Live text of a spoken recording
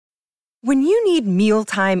When you need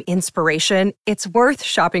mealtime inspiration, it's worth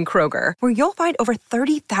shopping Kroger, where you'll find over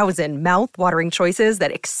 30,000 mouth-watering choices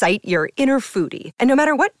that excite your inner foodie. And no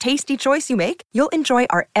matter what tasty choice you make, you'll enjoy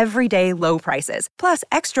our everyday low prices, plus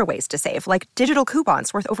extra ways to save, like digital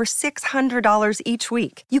coupons worth over $600 each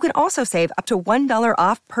week. You can also save up to $1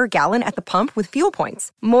 off per gallon at the pump with fuel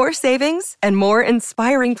points. More savings and more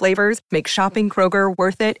inspiring flavors make shopping Kroger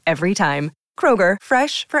worth it every time. Kroger,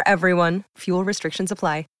 fresh for everyone. Fuel restrictions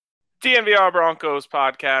apply. DNVR Broncos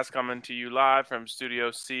podcast coming to you live from Studio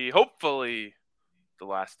C. Hopefully, the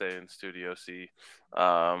last day in Studio C.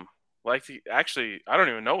 Actually, I don't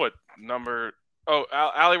even know what number. Oh,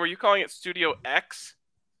 Allie, were you calling it Studio X?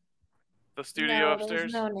 The studio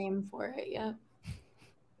upstairs? There's no name for it yet.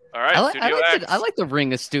 All right, Studio X. I like the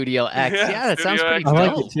ring of Studio X. Yeah, that sounds pretty I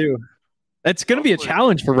like it too. It's going to be a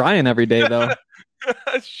challenge for Ryan every day, though.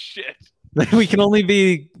 Shit. We can only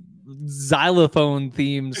be xylophone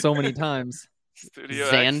themed so many times. Studio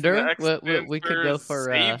Xander? X We could go for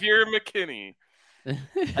Xavier McKinney.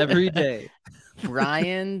 Every day.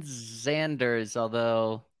 Brian Xanders,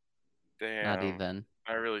 although Damn. not even.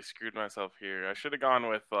 I really screwed myself here. I should have gone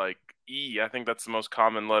with like E. I think that's the most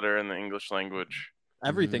common letter in the English language.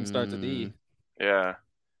 Everything starts with E. Yeah.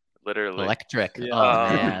 Literally. Electric. Yeah. Oh,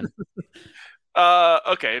 man.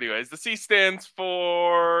 Okay, anyways, the C stands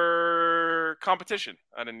for competition.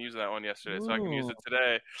 I didn't use that one yesterday, so I can use it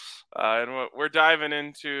today. And we're diving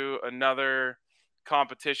into another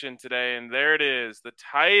competition today, and there it is, the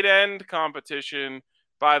tight end competition.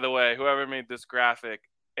 By the way, whoever made this graphic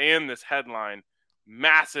and this headline,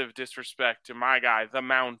 massive disrespect to my guy, the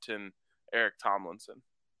Mountain, Eric Tomlinson.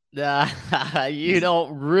 You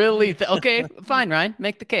don't really... Okay, fine, Ryan.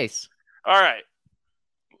 Make the case. All right.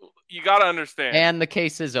 You got to understand. And the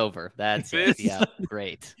case is over. That's it. Yeah,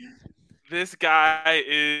 great. This guy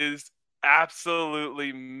is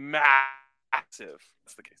absolutely massive.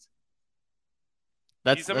 That's the case.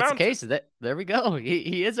 That's the case. There we go.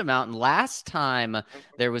 He is a mountain. Last time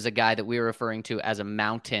there was a guy that we were referring to as a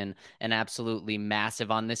mountain and absolutely massive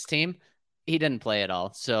on this team. He didn't play at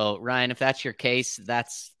all. So, Ryan, if that's your case,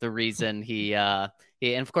 that's the reason he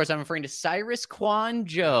and of course, I'm referring to Cyrus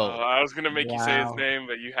Kwanjo. Oh, I was going to make you say his name,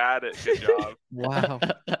 but you had it. Good job. Wow.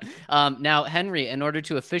 Now, Henry, in order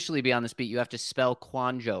to officially be on this beat, you have to spell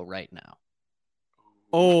Kwanjo right now.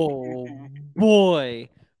 Oh, boy.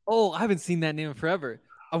 Oh, I haven't seen that name in forever.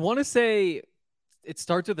 I want to say it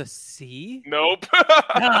starts with a C. Nope.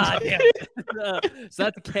 Damn it. So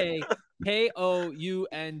that's K. Koundjio.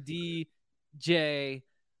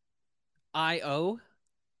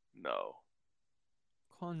 No.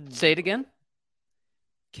 Say it again.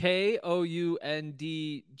 Koundjio.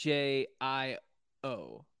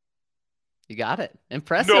 You got it.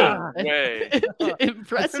 Impressive. No way.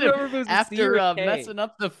 Impressive. After messing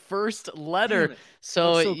up the first letter.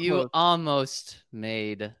 So you close. Almost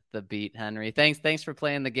made the beat, Henry. Thanks for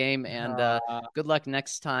playing the game, and good luck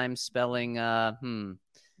next time spelling.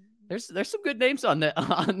 There's some good names on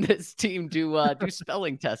this team to do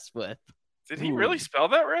spelling tests with. Did he really spell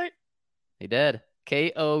that right? He did.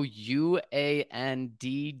 Koundjio.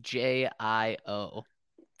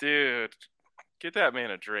 Dude, get that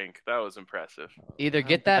man a drink. That was impressive. Either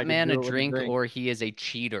get that man a drink or he is a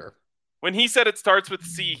cheater. When he said it starts with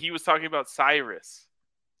C, he was talking about Cyrus.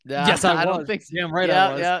 Yes, I don't think so. Damn right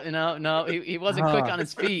I was. Yeah, no, he wasn't quick on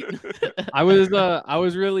his feet. I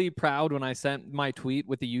was really proud when I sent my tweet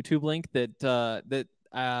with the YouTube link that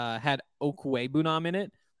had Okwuegbunam in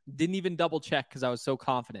it. Didn't even double check because I was so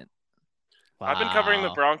confident. Wow. I've been covering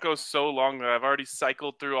the Broncos so long that I've already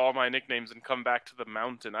cycled through all my nicknames and come back to the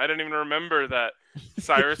Mountain. I didn't even remember that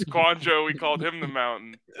Cyrus Kwanjo, we called him the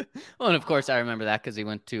Mountain. Well, and of course I remember that because he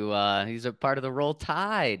went to he's a part of the Roll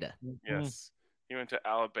Tide. Yes. He went to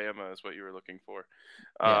Alabama is what you were looking for.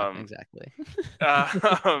 Yeah, exactly.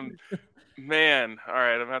 Man, all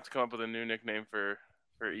right, I'm going to have to come up with a new nickname for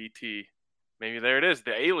ET. Maybe there it is,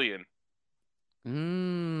 the Alien.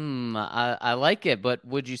 I like it, but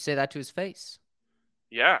would you say that to his face?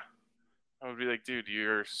 Yeah. I would be like, dude,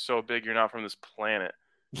 you're so big, you're not from this planet.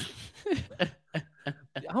 I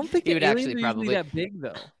don't think he would actually probably that big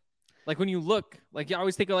though. Like when you look, like you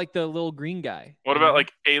always think of like the little green guy. What about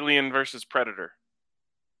like Alien versus Predator?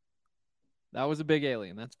 That was a big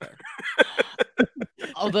alien. That's fair.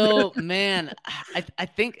 Although, man, I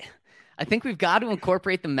think we've got to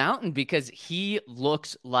incorporate the Mountain because he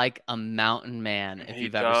looks like a mountain man. If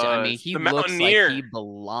you've ever seen, I mean, he looks like he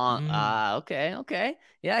belongs. Okay,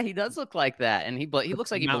 yeah, he does look like that, and he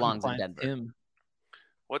looks like he belongs in Denver.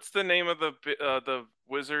 What's the name of the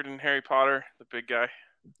wizard in Harry Potter? The big guy.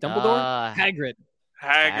 Dumbledore. Hagrid.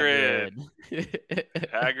 Hagrid.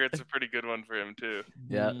 Hagrid's a pretty good one for him too.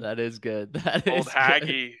 Yeah, that is good. That Old is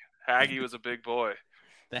Haggy. Haggy was a big boy.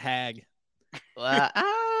 The Hag.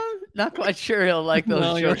 I'm not quite sure he'll like those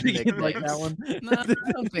No, short you didn't like nicknames. that one. No,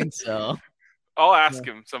 I don't think so. I'll ask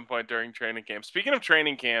him some point during training camp. Speaking of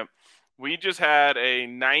training camp, we just had a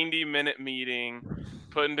 90-minute meeting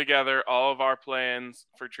putting together all of our plans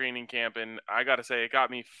for training camp, and I got to say, it got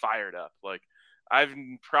me fired up. Like, I've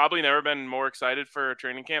probably never been more excited for a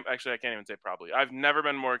training camp. Actually, I can't even say probably. I've never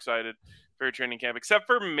been more excited for a training camp, except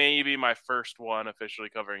for maybe my first one officially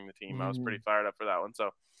covering the team. I was pretty fired up for that one. So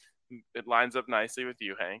it lines up nicely with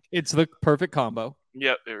you, Hank. It's the perfect combo.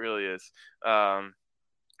 Yep, it really is.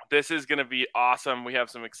 This is going to be awesome. We have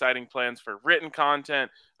some exciting plans for written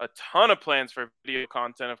content, a ton of plans for video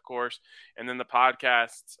content, of course, and then the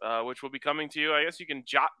podcasts, which will be coming to you. I guess you can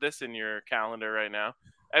jot this in your calendar right now.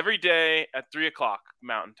 Every day at 3 o'clock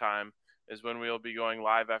Mountain Time is when we'll be going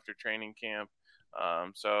live after training camp.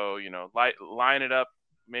 So, line it up.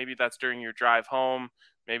 Maybe that's during your drive home.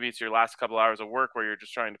 Maybe it's your last couple hours of work where you're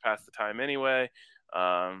just trying to pass the time anyway.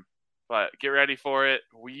 But get ready for it.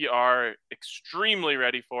 We are extremely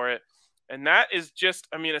ready for it. And that is just,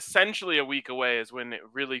 essentially a week away is when it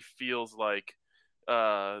really feels like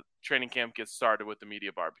training camp gets started with the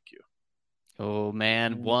media barbecue. Oh,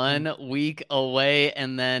 man, 1 week away,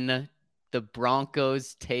 and then the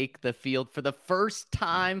Broncos take the field for the first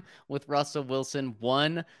time with Russell Wilson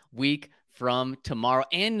 1 week from tomorrow.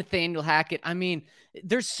 And Nathaniel Hackett.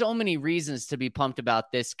 There's so many reasons to be pumped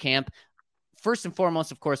about this camp. First and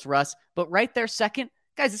foremost, of course, Russ, but right there second,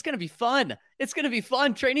 guys, it's going to be fun. It's going to be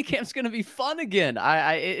fun. Training camp's going to be fun again.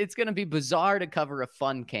 It's going to be bizarre to cover a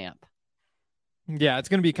fun camp. Yeah, it's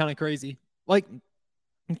going to be kind of crazy. Like,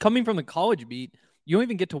 coming from the college beat, you don't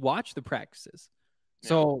even get to watch the practices.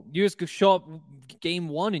 So you just show up game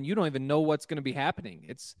one and you don't even know what's going to be happening.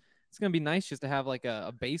 It's going to be nice just to have like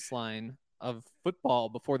a baseline of football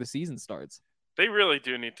before the season starts. They really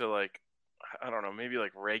do need to maybe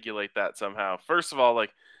regulate that somehow. First of all,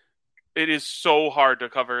 it is so hard to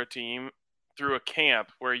cover a team through a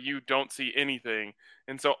camp where you don't see anything.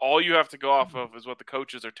 And so all you have to go off of is what the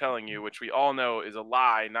coaches are telling you, which we all know is a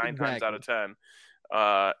lie 9 times out of 10.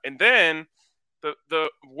 And then the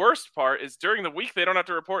worst part is during the week, they don't have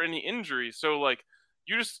to report any injuries. So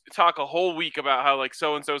you just talk a whole week about how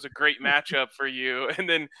so-and-so is a great matchup for you. And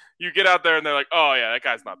then you get out there and they're like, oh yeah, that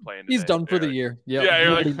guy's not playing today. He's done for the year. Yep. Yeah.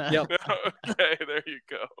 You're like, yep. Okay, there you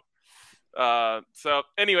go. So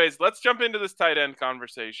anyways, let's jump into this tight end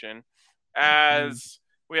conversation as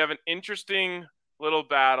we have an interesting little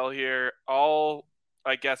battle here. All,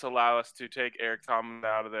 I guess, allow us to take Eric Tomlin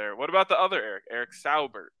out of there. What about the other Eric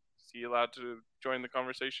Saubert? Is he allowed to join the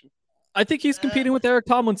conversation? I think he's competing with Eric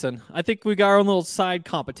Tomlinson. I think we got our own little side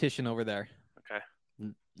competition over there.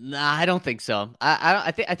 Okay. Nah, I don't think so.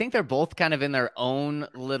 I think they're both kind of in their own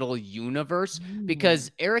little universe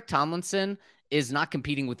because Eric Tomlinson is not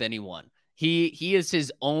competing with anyone. He is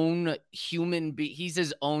his own human being. He's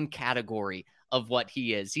his own category of what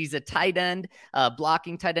he is. He's a tight end,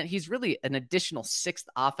 blocking tight end. He's really an additional 6th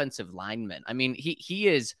offensive lineman. He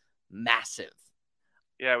is massive.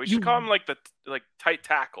 Yeah, we should call him the tight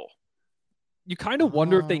tackle. You kind of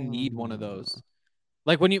wonder if they need one of those.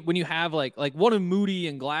 Like when you have like one of Moody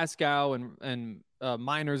and Glasgow and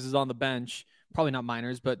Miners is on the bench. Probably not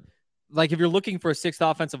Miners, but if you're looking for a 6th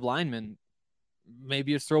offensive lineman,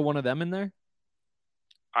 maybe just throw one of them in there.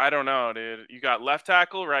 I don't know, dude. You got left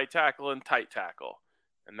tackle, right tackle, and tight tackle.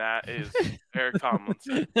 And that is Eric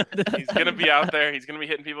Tomlinson. He's going to be out there. He's going to be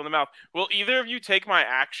hitting people in the mouth. Will either of you take my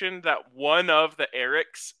action that one of the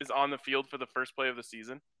Erics is on the field for the first play of the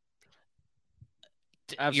season?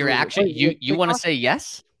 Absolutely. Your action? You want to say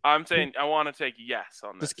yes? I'm saying I want to take yes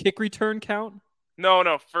on this. Does kick return count?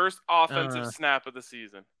 No. First offensive snap of the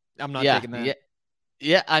season. I'm not taking that.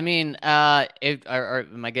 Yeah.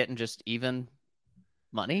 Am I getting just even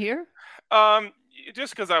money here?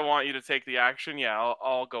 Just because I want you to take the action,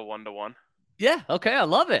 I'll go 1-1. Yeah, okay, I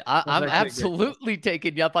love it. I'm absolutely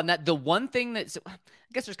taking you up on that. The one thing I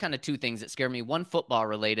guess there's kind of 2 things that scare me. One, football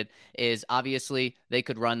related, is obviously they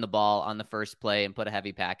could run the ball on the first play and put a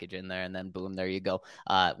heavy package in there, and then boom, there you go.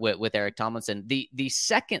 With Eric Tomlinson. The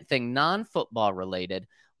second thing, non-football related,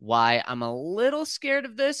 why I'm a little scared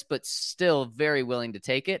of this, but still very willing to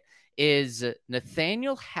take it, is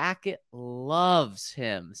Nathaniel Hackett loves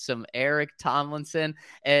him some Eric Tomlinson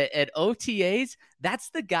at OTAs. That's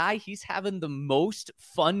the guy he's having the most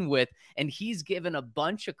fun with, and he's given a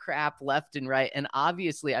bunch of crap left and right. And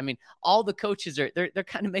obviously, I mean, all the coaches they're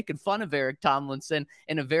kind of making fun of Eric Tomlinson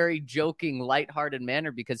in a very joking, lighthearted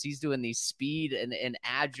manner because he's doing these speed and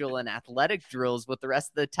agile and athletic drills with the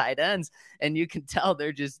rest of the tight ends, and you can tell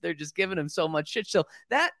they're just giving him so much shit. So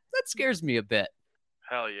that scares me a bit.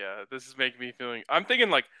 Hell yeah, this is making me feeling. I'm thinking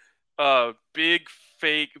like big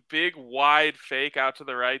wide fake out to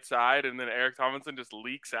the right side, and then Eric Tomlinson just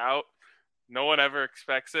leaks out. No one ever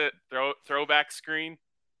expects it. Throwback screen.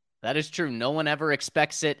 That is true. No one ever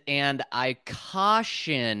expects it, and I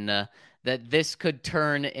caution that this could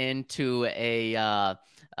turn into a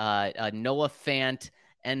Noah Fant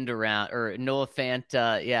end around, or Noah Fant,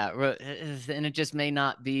 and it just may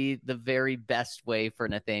not be the very best way for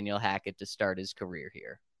Nathaniel Hackett to start his career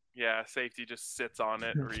here. Yeah, safety just sits on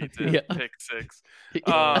it, reads it, pick six.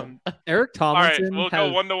 Eric Tomlinson. All right,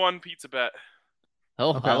 we'll go 1-1 pizza bet.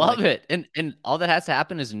 Oh, okay, I love it. And all that has to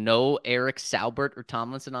happen is no Eric Saubert or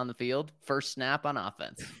Tomlinson on the field. First snap on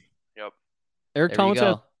offense. Yep. Eric Tomlinson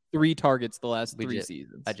had 3 targets the last 3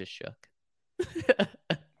 seasons. I just shook.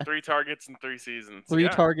 3 targets in 3 seasons. 3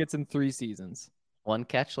 targets in 3 seasons. 1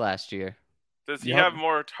 catch last year. Does he have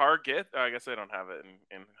more target? I guess they don't have it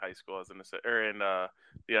in high school as in the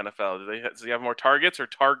NFL. Does he have more targets or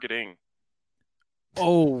targeting?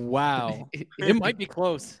 Oh wow, it might be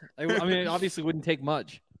close. I mean, it obviously wouldn't take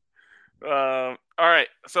much. All right,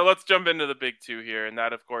 so let's jump into the big 2 here, and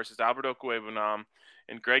that of course is Albert Okwuegbunam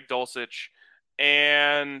and Greg Dulcich,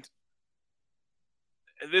 and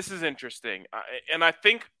this is interesting. And I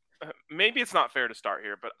think maybe it's not fair to start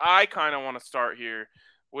here, but I kind of want to start here,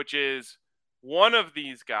 which is one of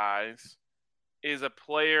these guys is a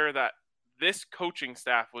player that this coaching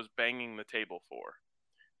staff was banging the table for.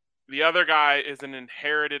 The other guy is an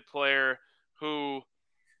inherited player who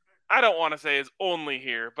I don't want to say is only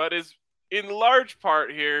here, but is in large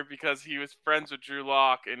part here because he was friends with Drew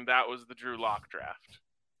Lock, and that was the Drew Lock draft.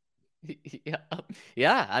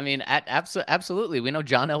 Yeah. I mean, absolutely. We know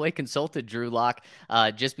John Elway consulted Drew Lock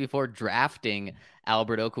just before drafting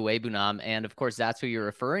Albert Okwuegbunam, and of course, that's who you're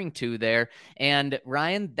referring to there. And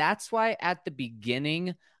Ryan, that's why at the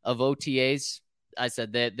beginning of OTAs, I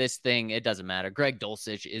said that this thing, it doesn't matter. Greg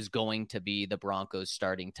Dulcich is going to be the Broncos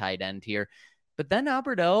starting tight end here. But then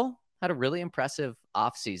Albert O had a really impressive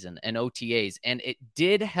offseason and OTAs, and it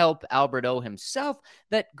did help Albert O himself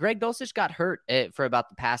that Greg Dulcich got hurt for about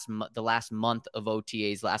the last month of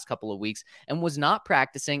OTAs, last couple of weeks, and was not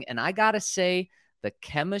practicing. And I got to say, the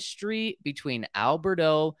chemistry between Albert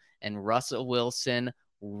O and Russell Wilson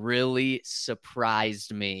really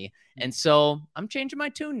surprised me. And so I'm changing my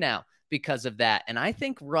tune now because of that. And I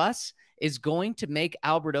think Russ is going to make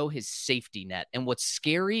Albert O his safety net. And what's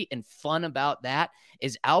scary and fun about that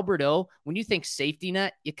is Albert O, when you think safety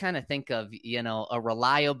net, you kind of think of, a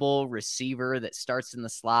reliable receiver that starts in the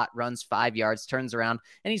slot, runs 5 yards, turns around,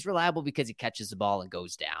 and he's reliable because he catches the ball and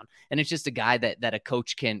goes down. And it's just a guy that a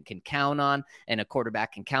coach can count on and a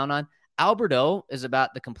quarterback can count on. Albert O is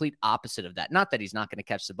about the complete opposite of that. Not that he's not going to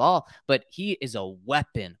catch the ball, but he is a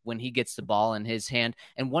weapon when he gets the ball in his hand.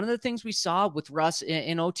 And one of the things we saw with Russ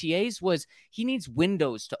in OTAs was he needs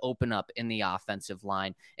windows to open up in the offensive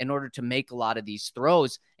line in order to make a lot of these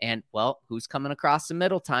throws. And, well, who's coming across the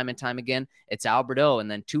middle time and time again? It's Albert O.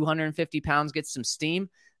 And then 250 pounds gets some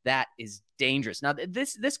steam. That is dangerous. Now,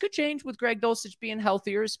 this could change with Greg Dulcich being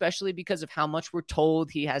healthier, especially because of how much we're told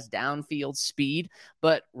he has downfield speed.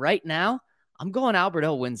 But right now, I'm going Albert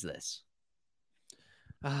O wins this.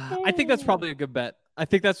 I think that's probably a good bet. I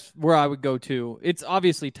think that's where I would go too. It's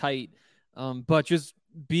obviously tight, but just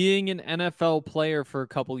being an NFL player for a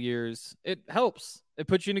couple years, it helps. It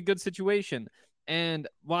puts you in a good situation. And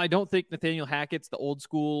while I don't think Nathaniel Hackett's the old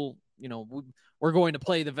school, we're going to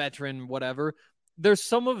play the veteran, whatever, there's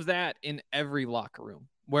some of that in every locker room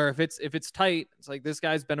where if it's tight, it's like, this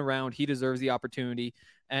guy's been around, he deserves the opportunity.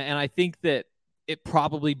 And I think that it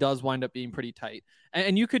probably does wind up being pretty tight.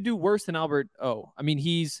 And you could do worse than Albert O. I mean,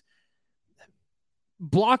 he's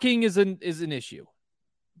blocking is an issue,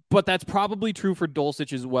 but that's probably true for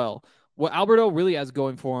Dulcich as well. What Albert O really has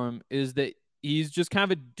going for him is that he's just kind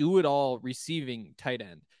of a do-it-all receiving tight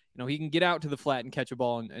end. He can get out to the flat and catch a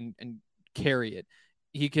ball and carry it.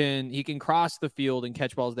 He can cross the field and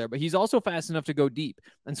catch balls there, but he's also fast enough to go deep.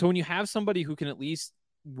 And so when you have somebody who can at least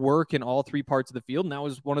work in all 3 parts of the field, and that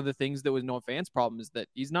was one of the things that was Noah Fant's problem, is that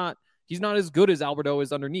he's not as good as Albert O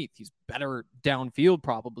is underneath. He's better downfield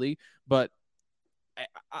probably, but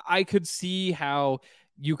I could see how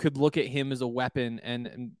you could look at him as a weapon,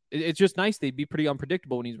 and it's just nice. They'd be pretty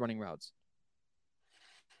unpredictable when he's running routes.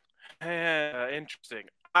 Interesting.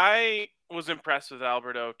 I was impressed with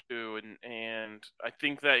Alberto too, and I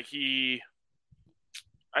think that he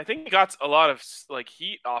got a lot of like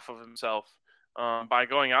heat off of himself by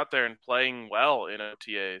going out there and playing well in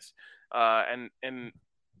OTAs, and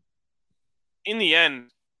in the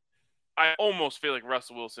end, I almost feel like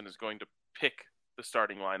Russell Wilson is going to pick the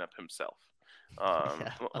starting lineup himself.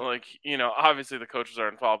 Like, obviously the coaches are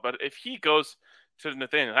involved, but if he goes to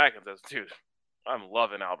Nathaniel Hackett and says, dude, I'm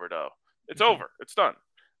loving Alberto, it's over, it's done.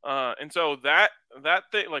 And so that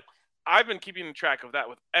thing, like, I've been keeping track of that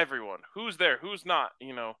with everyone. Who's there, who's not,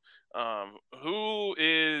 who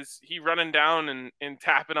is he running down and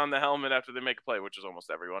tapping on the helmet after they make a play, which is almost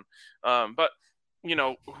everyone. But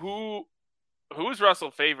who's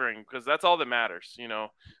Russell favoring? Because that's all that matters,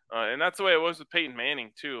 and that's the way it was with Peyton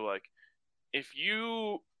Manning too. Like, if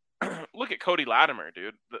you look at Cody Latimer,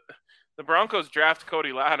 dude, the Broncos draft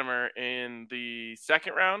Cody Latimer in the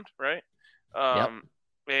second round, right? Yep.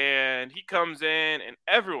 And he comes in and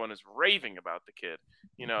everyone is raving about the kid.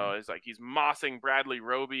 It's like he's mossing Bradley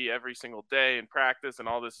Roby every single day in practice and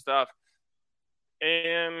all this stuff.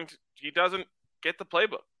 And he doesn't get the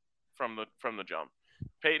playbook from the jump.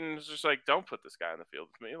 Peyton's just like, don't put this guy in the field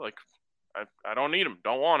with me. Like, I don't need him.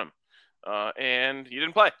 Don't want him. And he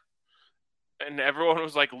didn't play. And everyone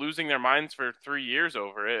was like losing their minds for 3 years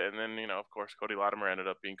over it. And then, of course, Cody Latimer ended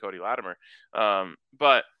up being Cody Latimer.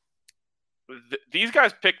 But these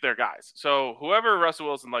guys pick their guys. So whoever Russell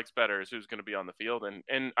Wilson likes better is who's going to be on the field.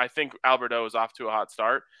 And I think Alberto is off to a hot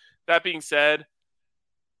start. That being said,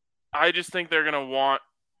 I just think they're going to want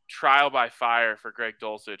trial by fire for Greg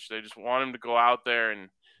Dulcich. They just want him to go out there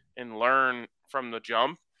and learn from the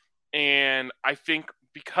jump. And I think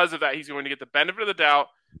because of that, he's going to get the benefit of the doubt.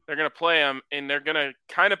 They're going to play him, and they're going to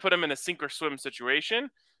kind of put him in a sink or swim situation.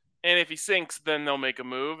 And if he sinks, then they'll make a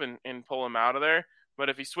move and pull him out of there. But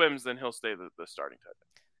if he swims, then he'll stay the starting tight end.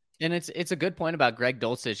 And it's a good point about Greg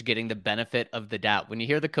Dulcich getting the benefit of the doubt. When you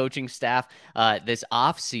hear the coaching staff this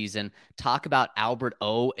offseason talk about Albert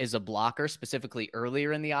O as a blocker, specifically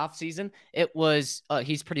earlier in the offseason, it was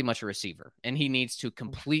he's pretty much a receiver, and he needs to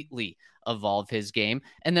completely evolve his game.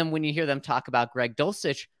 And then when you hear them talk about Greg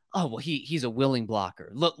Dulcich, oh, well, he's a willing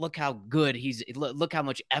blocker. Look how good look how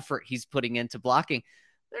much effort he's putting into blocking.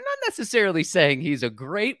 They're not necessarily saying he's a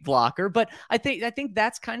great blocker, but I think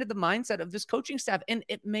that's kind of the mindset of this coaching staff, and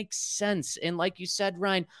it makes sense. And like you said,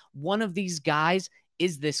 Ryan, one of these guys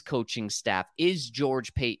is this coaching staff, is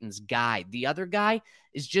George Paton's guy. The other guy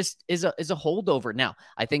is a holdover. Now,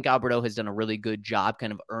 I think Alberto has done a really good job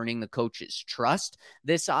kind of earning the coach's trust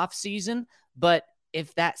this offseason, but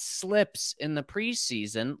if that slips in the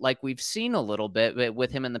preseason, like we've seen a little bit with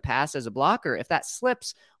him in the past as a blocker, if that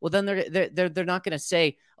slips, well, then they're not going to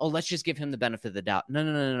say, oh, let's just give him the benefit of the doubt.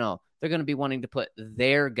 No. They're going to be wanting to put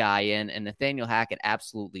their guy in, and Nathaniel Hackett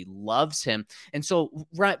absolutely loves him. And so,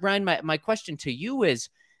 Ryan, my question to you is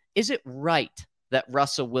it right that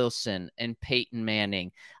Russell Wilson and Peyton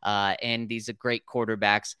Manning and these great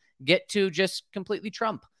quarterbacks get to just completely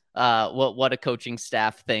trump what a coaching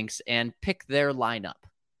staff thinks and pick their lineup?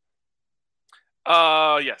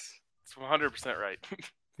 Yes, it's 100% right.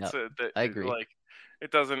 Yep, I agree. Like,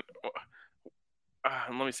 it doesn't.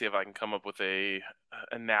 Let me see if I can come up with a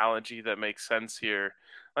analogy that makes sense here.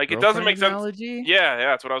 Like, it doesn't make analogy? Sense. Yeah,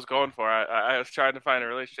 that's what I was going for. I was trying to find a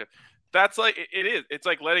relationship. That's like it is. It's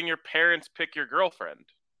like letting your parents pick your girlfriend.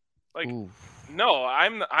 Like, ooh. No,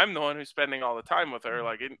 I'm the one who's spending all the time with her.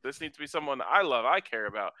 Like, this needs to be someone that I love, I care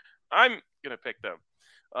about. I'm gonna pick them.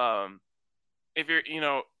 If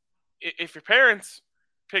your parents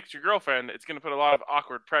picked your girlfriend, it's gonna put a lot of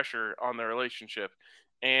awkward pressure on their relationship,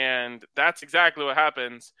 and that's exactly what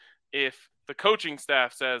happens if the coaching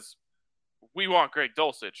staff says we want Greg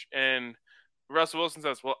Dulcich, and Russell Wilson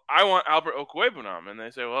says, well, I want Albert Okwuegbunam, and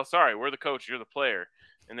they say, well, sorry, we're the coach, you're the player,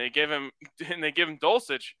 and they give him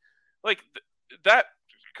Dulcich. Like, that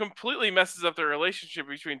completely messes up the relationship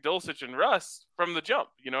between Dulcich and Russ from the jump.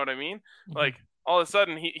 You know what I mean? Mm-hmm. Like, all of a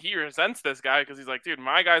sudden he resents this guy because he's like, dude,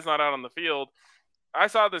 my guy's not out on the field. I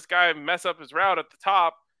saw this guy mess up his route at the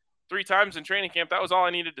top 3 times in training camp. That was all I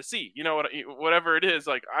needed to see. You know, whatever it is.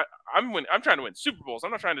 Like, I'm trying to win Super Bowls.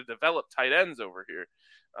 I'm not trying to develop tight ends over here.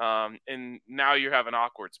 And now you have an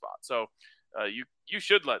awkward spot. So you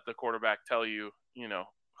should let the quarterback tell you,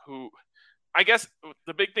 who. I guess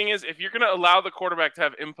the big thing is, if you're going to allow the quarterback to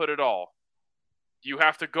have input at all, you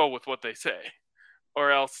have to go with what they say,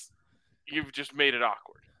 or else you've just made it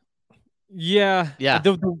awkward. Yeah.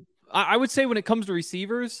 I would say when it comes to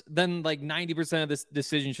receivers, then like 90% of this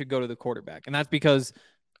decision should go to the quarterback. And that's because,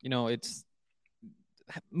 it's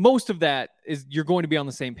most of that is you're going to be on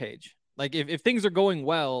the same page. Like if things are going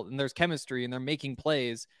well and there's chemistry and they're making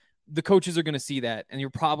plays, the coaches are going to see that. And you're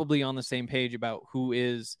probably on the same page about who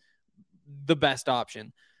is the best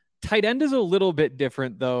option. Tight end is a little bit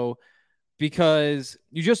different though, because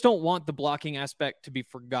you just don't want the blocking aspect to be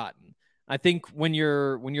forgotten. I think when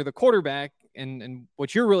you're the quarterback and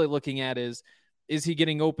what you're really looking at is he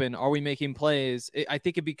getting open? Are we making plays? I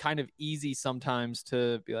think it'd be kind of easy sometimes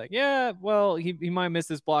to be like, yeah, well, he might miss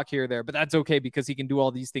this block here or there, but that's okay because he can do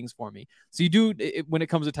all these things for me. So when it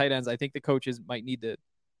comes to tight ends, I think the coaches might need to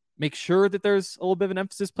make sure that there's a little bit of an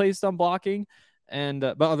emphasis placed on blocking. And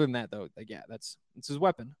but other than that, though, like, yeah, that's his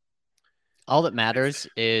weapon. All that matters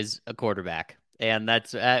is a quarterback. And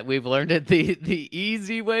that's we've learned it the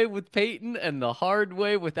easy way with Peyton and the hard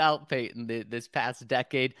way without Peyton this past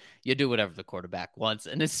decade. You do whatever the quarterback wants,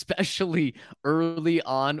 and especially early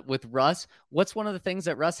on with Russ. What's one of the things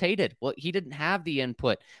that Russ hated? Well, he didn't have the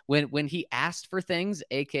input when he asked for things,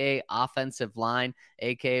 aka offensive line,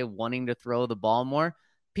 aka wanting to throw the ball more.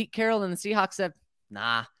 Pete Carroll and the Seahawks said,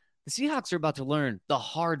 "Nah." The Seahawks are about to learn the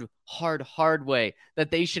hard way that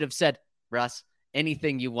they should have said, "Russ,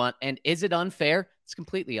 anything you want." And is it unfair? It's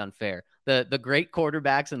completely unfair. The great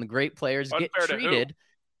quarterbacks and the great players unfair get treated.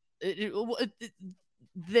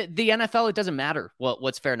 The NFL, it doesn't matter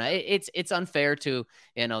what's fair now. It's unfair to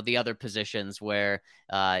the other positions where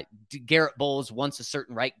Garrett Bowles wants a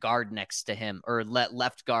certain right guard next to him or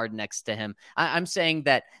left guard next to him. I'm saying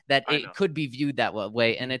that it could be viewed that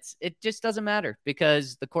way, and it just doesn't matter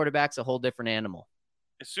because the quarterback's a whole different animal.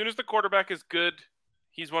 As soon as the quarterback is good,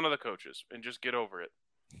 he's one of the coaches, and just get over it.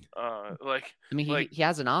 He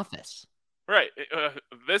has an office. Right.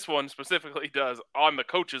 This one specifically does on the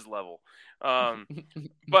coach's level.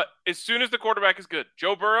 But as soon as the quarterback is good,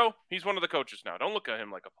 Joe Burrow, he's one of the coaches now. Don't look at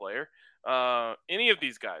him like a player. Any of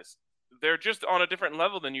these guys, they're just on a different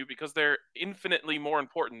level than you because they're infinitely more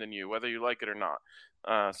important than you, whether you like it or not.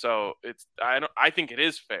 So I think it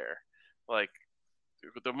is fair. Like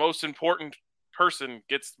the most important person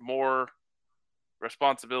gets more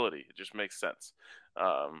responsibility. It just makes sense.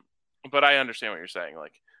 But I understand what you're saying.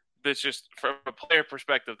 Like, this just from a player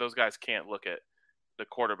perspective, those guys can't look at the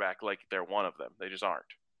quarterback like they're one of them. They just aren't.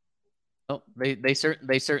 Oh, they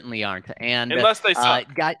certainly aren't. And unless they suck,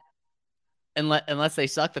 unless they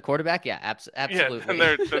suck, the quarterback, yeah, absolutely.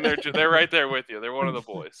 Yeah, they're right there with you. They're one of the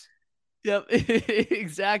boys. Yep,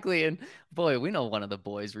 exactly. And boy, we know one of the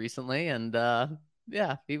boys recently, and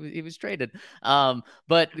yeah, he was traded.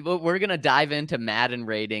 But we're gonna dive into Madden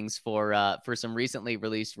ratings for some recently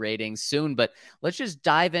released ratings soon. But let's just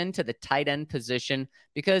dive into the tight end position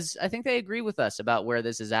because I think they agree with us about where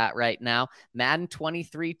this is at right now. Madden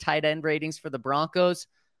 23 tight end ratings for the Broncos.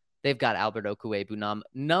 They've got Albert Okwuegbunam,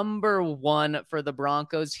 number 1 for the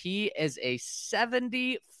Broncos. He is a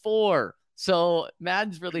 74. So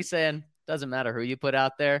Madden's really saying doesn't matter who you put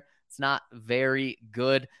out there. It's not very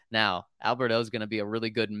good. Now, Alberto's going to be a really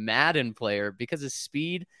good Madden player because his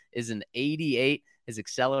speed is an 88, his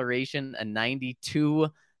acceleration a 92.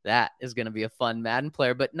 That is going to be a fun Madden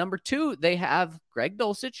player. But number 2, they have Greg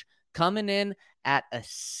Dulcich coming in at a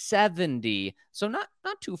 70. So not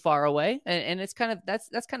too far away. And it's kind of that's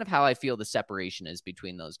kind of how I feel the separation is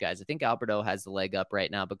between those guys. I think Alberto has the leg up right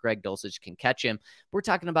now, but Greg Dulcich can catch him. We're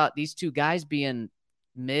talking about these two guys being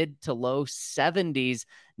mid to low 70s,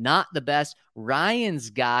 not the best. Ryan's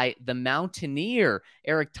guy, the Mountaineer,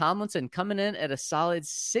 Eric Tomlinson, coming in at a solid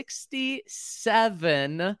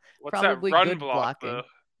 67. What's probably that run good block, blocking.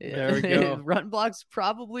 There we go. Run block's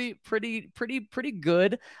probably pretty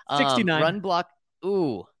good. 69. Run block,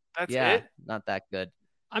 ooh, That's yeah, it. Not that good.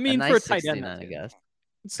 I mean, nice for a tight end, 69, I guess.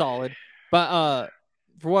 it's solid. But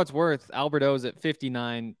for what it's worth, Alberto's at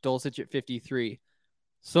 59, Dulcich at 53.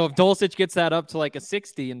 So if Dulcich gets that up to like a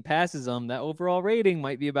 60 and passes them, that overall rating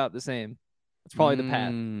might be about the same. That's probably the path.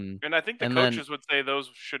 And I think the coaches would say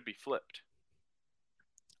those should be flipped.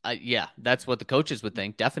 Yeah, that's what the coaches would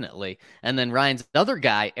think, definitely. And then Ryan's other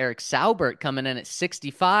guy, Eric Saubert, coming in at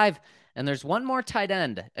 65. And there's one more tight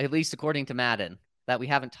end, at least according to Madden, that we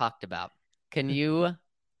haven't talked about. Can you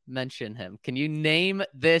mention him? Can you name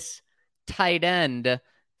this tight end?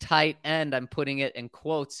 I'm putting it in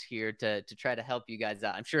quotes here to try to help you guys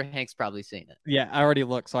out. I'm sure Hank's probably seen it. Yeah, I already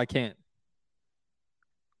looked, so I can't.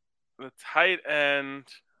 The tight end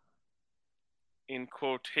in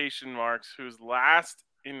quotation marks who's last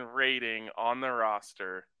in rating on the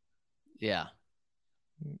roster. Yeah.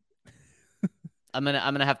 I'm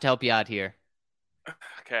gonna have to help you out here.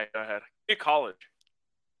 Okay, go ahead. College.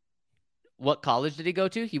 What college did he go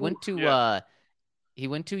to? He went to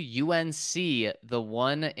UNC, the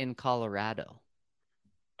one in Colorado.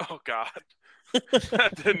 Oh God,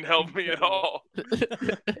 that didn't help me at all.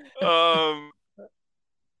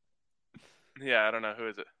 Yeah, I don't know, who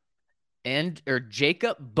is it.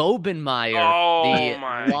 Jacob Bobenmeyer, the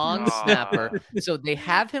long God. snapper. So they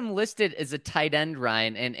have him listed as a tight end,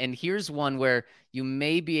 Ryan. And here's one where you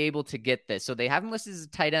may be able to get this. So they have him listed as a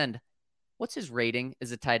tight end. What's his rating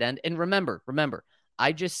as a tight end? And remember,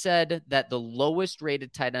 I just said that the lowest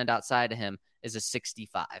rated tight end outside of him is a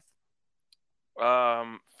 65.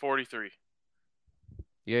 43.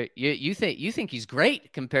 You think he's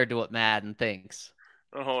great compared to what Madden thinks.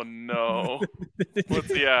 Oh no.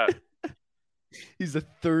 What's he at? He's a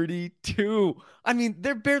 32. I mean,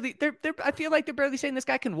 they're I feel like they're barely saying this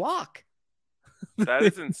guy can walk. That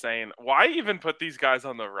is insane. Why even put these guys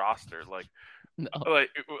on the roster? Like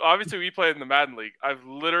obviously we play in the Madden League. I've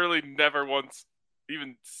literally never once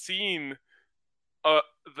even seen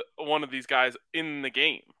one of these guys in the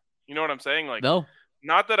game. You know what I'm saying? Like, no.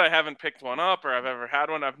 Not that I haven't picked one up or I've ever had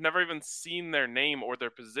one. I've never even seen their name or their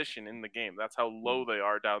position in the game. That's how low they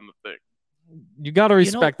are down the thing. You got to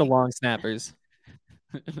respect the long snappers.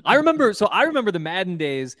 I remember the Madden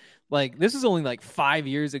days. Like, this is only like 5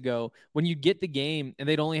 years ago when you get the game and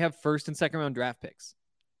they'd only have first and second round draft picks.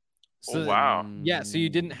 So, wow. Yeah. So you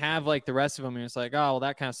didn't have like the rest of them. And it's like, oh, well,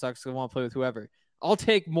 that kind of sucks. I want to play with whoever. I'll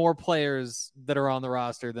take more players that are on the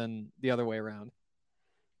roster than the other way around.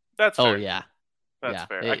 That's fair. Oh yeah. That's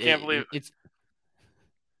fair. I can't believe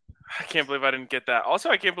I didn't get that.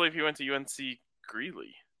 Also, I can't believe he went to UNC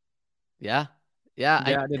Greeley. Yeah,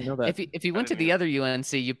 I didn't know that. If he went to the other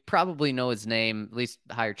UNC, you probably know his name. At least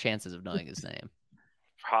higher chances of knowing his name.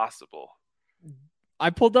 Possible.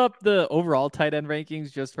 I pulled up the overall tight end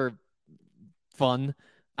rankings just for fun.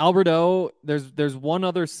 Albert O, there's one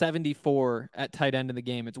other 74 at tight end in the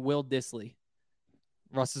game. It's Will Dissly,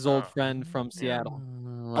 Russ's old friend from Seattle.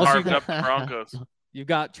 Carved up the Broncos. You've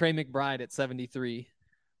got Trey McBride at 73.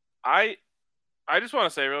 I just want to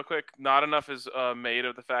say real quick, not enough is made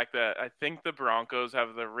of the fact that I think the Broncos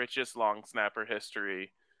have the richest long snapper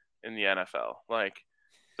history in the NFL. Like,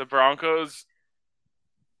 the Broncos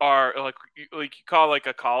are like you call like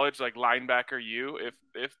a college like linebacker U.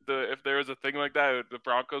 If there was a thing like that, the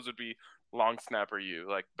Broncos would be long snapper U,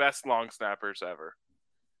 like best long snappers ever.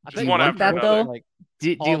 Just one after that though. Like,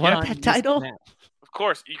 do you want that title? Of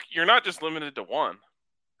course, you're not just limited to one.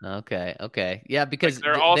 Okay, yeah, because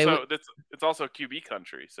like it's also QB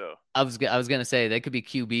country. So I was gonna say they could be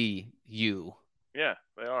QB U. Yeah,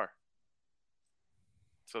 they are.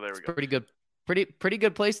 So there we go. Pretty good. Pretty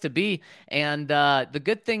good place to be. And the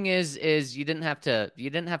good thing is you didn't have to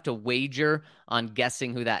wager on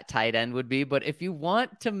guessing who that tight end would be. But if you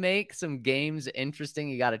want to make some games interesting,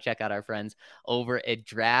 you got to check out our friends over at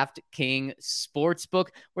DraftKings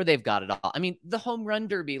Sportsbook, where they've got it all. I mean, the home run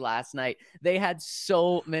derby last night, they had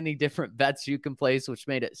so many different bets you can place, which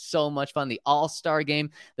made it so much fun. The All-Star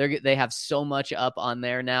game, they have so much up on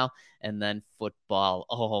there now. And then football.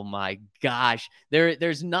 Oh my gosh.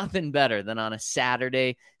 There's nothing better than on a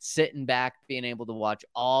Saturday sitting back, being able to watch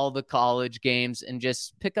all the college games and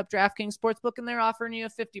just pick up DraftKings Sportsbook, and they're offering you a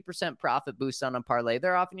 50% profit boost on a parlay.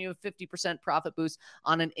 They're offering you a 50% profit boost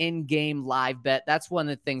on an in-game live bet. That's one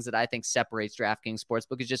of the things that I think separates DraftKings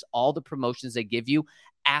Sportsbook, is just all the promotions they give you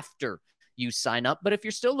after you sign up. But if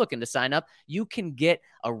you're still looking to sign up, you can get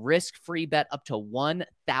a risk-free bet up to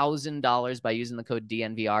 $1,000 by using the code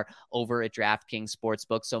DNVR over at DraftKings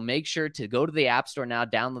Sportsbook. So make sure to go to the App Store now,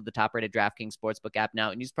 download the top-rated DraftKings Sportsbook app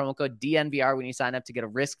now, and use promo code DNVR when you sign up to get a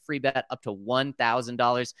risk-free bet up to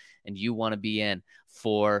 $1,000. And you want to be in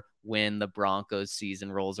for when the Broncos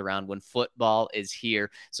season rolls around, when football is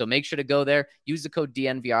here. So make sure to go there, use the code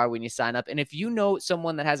DNVR when you sign up. And if you know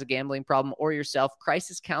someone that has a gambling problem or yourself,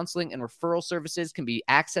 crisis counseling and referral services can be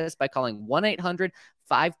accessed by calling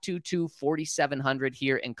 1-800-522-4700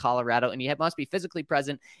 here in Colorado. And you must be physically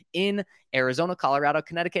present in Arizona, Colorado,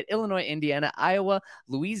 Connecticut, Illinois, Indiana, Iowa,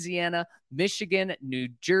 Louisiana, Michigan, New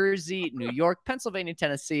Jersey, New York, Pennsylvania,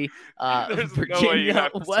 Tennessee,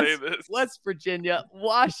 Virginia, West Virginia,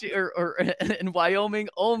 Washington, or in Wyoming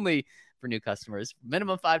only for new customers.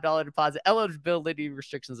 Minimum $5 deposit. Eligibility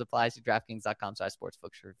restrictions apply. See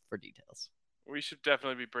DraftKings.com/sportsbook for details. We should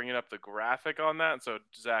definitely be bringing up the graphic on that so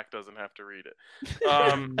Zach doesn't have to read it.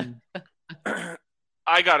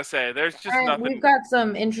 I gotta say, there's just nothing. We've got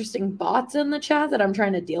some interesting bots in the chat that I'm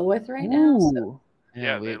trying to deal with right now. So.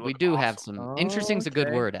 Yeah, we do have some. Interesting's a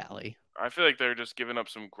good word, Allie. I feel like they're just giving up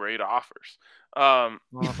some great offers. I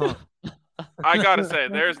gotta say,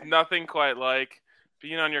 there's nothing quite like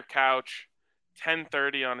being on your couch,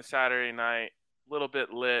 10:30 on a Saturday night, a little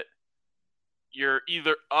bit lit. You're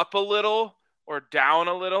either up a little or down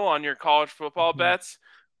a little on your college football bets.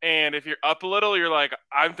 And if you're up a little, you're like,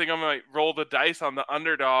 I think I'm going to roll the dice on the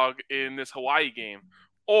underdog in this Hawaii game.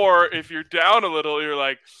 Or if you're down a little, you're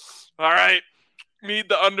like, all right, need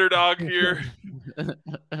the underdog here.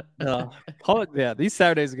 Yeah, these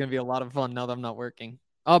Saturdays are going to be a lot of fun now that I'm not working.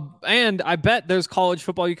 And I bet there's college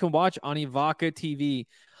football you can watch on Ivaca TV.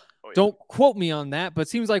 Oh, yeah. Don't quote me on that, but it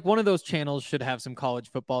seems like one of those channels should have some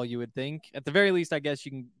college football, you would think. At the very least, I guess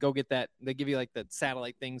you can go get that. They give you like the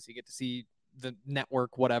satellite thing, so you get to see the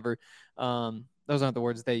network, whatever. Those aren't the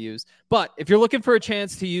words they use. But if you're looking for a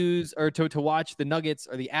chance to use or to watch the Nuggets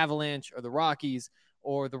or the Avalanche or the Rockies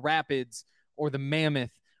or the Rapids or the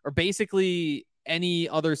Mammoth or basically any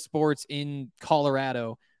other sports in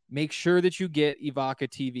Colorado, make sure that you get Ivaca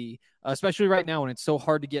TV, especially right now when it's so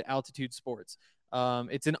hard to get altitude sports.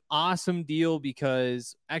 It's an awesome deal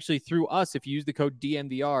because actually through us, if you use the code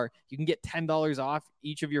DNVR, you can get $10 off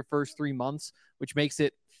each of your first 3 months, which makes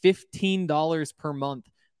it $15 per month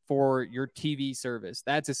for your TV service.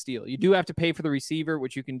 That's a steal. You do have to pay for the receiver,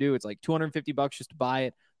 which you can do. It's like $250 just to buy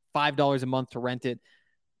it, $5 a month to rent it,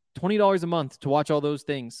 $20 a month to watch all those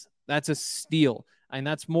things. That's a steal. And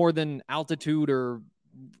that's more than altitude or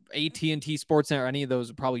AT&T Sportsnet or any of those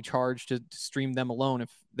would probably charge to stream them alone if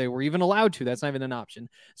they were even allowed to. That's not even an option.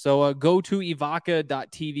 So go to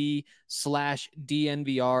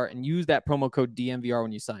ivaca.tv/DNVR and use that promo code DNVR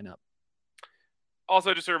when you sign up.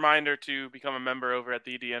 Also, just a reminder to become a member over at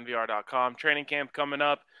thednvr.com. Training camp coming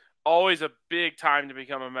up. Always a big time to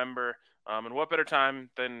become a member. And what better time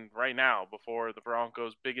than right now before the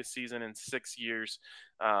Broncos' biggest season in 6 years.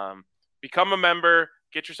 Become a member.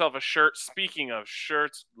 Get yourself a shirt. Speaking of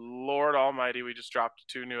shirts, Lord Almighty, we just dropped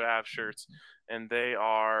 2 new Av shirts, and they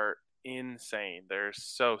are insane. They're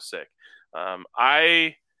so sick.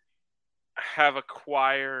 I have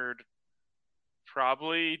acquired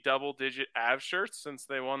probably double-digit Av shirts since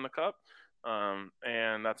they won the Cup,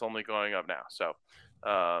 and that's only going up now. So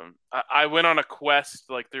I went on a quest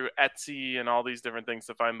like through Etsy and all these different things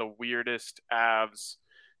to find the weirdest Avs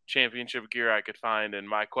championship gear I could find, and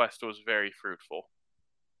my quest was very fruitful.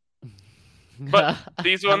 But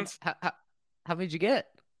these ones, how many did you get?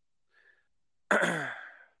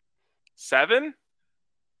 7.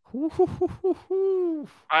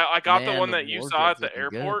 I got the one that you saw at the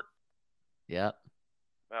airport. Good. Yep.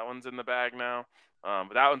 That one's in the bag now.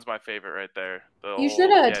 But that one's my favorite right there. You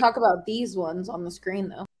should talk about these ones on the screen,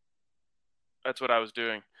 though. That's what I was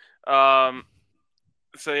doing. So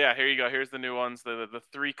yeah, here you go. Here's the new ones: the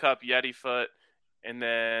 3-cup Yeti foot, and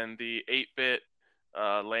then the 8-bit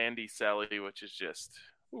Landy Selly, which is just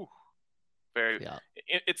very. Yeah.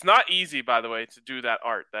 It's not easy, by the way, to do that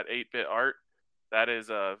art, that 8-bit art. That is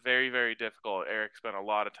very, very difficult. Eric spent a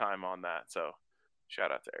lot of time on that, so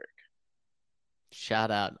shout out to Eric.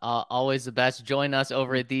 Shout out. Always the best. Join us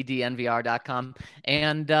over at thednvr.com.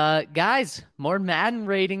 And guys, more Madden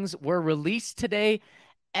ratings were released today.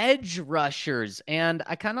 Edge rushers. And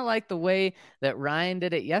I kind of like the way that Ryan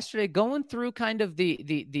did it yesterday, going through kind of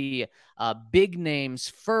the big names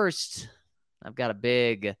first. I've got a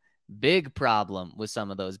big problem with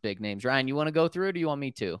some of those big names. Ryan, you want to go through it, or do you want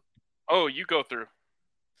me to? Oh, you go through.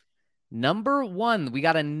 Number 1, we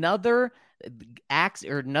got another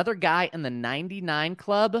guy in the 99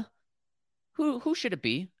 club. Who should it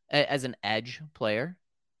be as an edge player?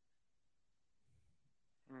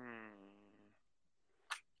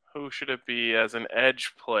 Who should it be as an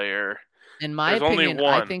edge player? In my opinion,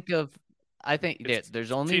 there's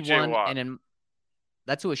only TJ one, Watt. and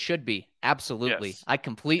that's who it should be. Absolutely. Yes. I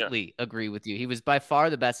completely agree with you. He was by far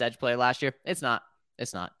the best edge player last year. It's not.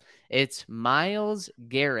 It's Myles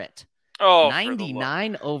Garrett.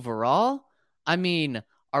 99 overall. I mean,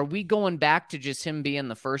 are we going back to just him being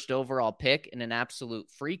the first overall pick and an absolute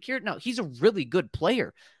freak here? No, he's a really good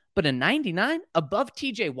player. But a 99 above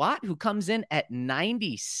TJ Watt, who comes in at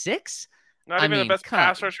 96. Not even the best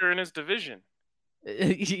pass rusher in his division.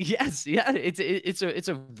 Yes, yeah, it's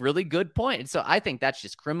a really good point. And so I think that's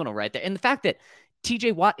just criminal right there. And the fact that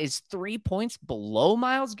TJ Watt is 3 points below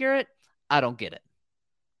Myles Garrett, I don't get it.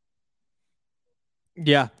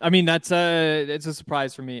 Yeah, I mean it's a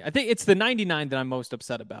surprise for me. I think it's the 99 that I'm most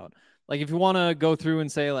upset about. Like, if you want to go through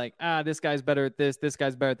and say, like, this guy's better at this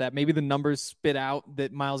guy's better at that, maybe the numbers spit out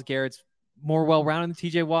that Myles Garrett's more well-rounded than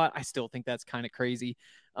TJ Watt. I still think that's kind of crazy.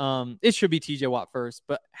 It should be TJ Watt first,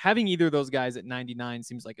 but having either of those guys at 99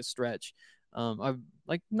 seems like a stretch.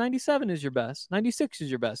 Like 97 is your best. 96 is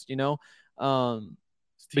your best, you know?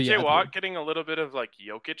 Is TJ Watt getting a little bit of, like,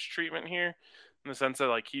 Jokic treatment here in the sense that,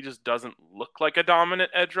 like, he just doesn't look like a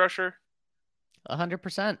dominant edge rusher?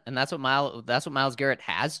 100%. And that's what Myles Garrett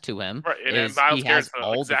has to him. Right, and is Myles he Garrett's has the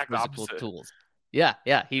all the exact physical opposite. tools. Yeah,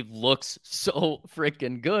 he looks so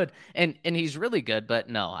freaking good, and he's really good. But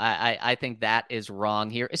no, I think that is wrong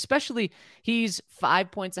here. Especially he's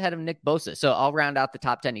 5 points ahead of Nick Bosa. So I'll round out the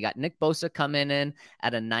top 10. You got Nick Bosa coming in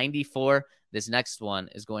at a 94. This next one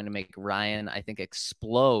is going to make Ryan, I think,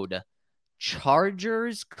 explode.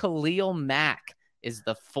 Chargers Khalil Mack is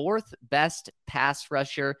the 4th best pass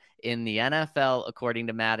rusher in the NFL according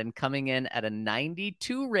to Madden, coming in at a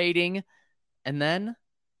 92 rating, and then.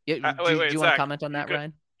 Do you want to comment on that,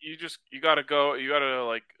 Ryan? You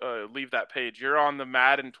gotta leave that page. You're on the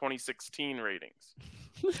Madden 2016 ratings.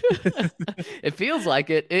 It feels like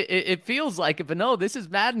it. It feels like it, but no, this is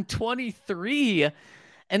Madden 23.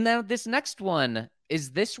 And then this next one,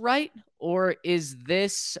 is this right? Or is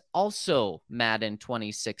this also Madden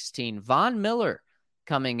 2016? Von Miller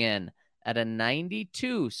coming in at a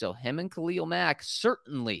 92. So him and Khalil Mack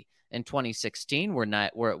certainly in 2016 we're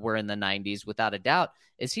in the 90s without a doubt.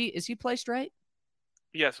 Is he placed right?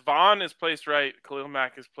 Yes, Vaughn is placed right. Khalil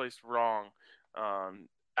Mack is placed wrong.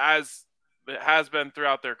 As it has been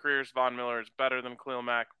throughout their careers, Von Miller is better than Khalil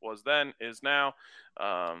Mack was then, is now.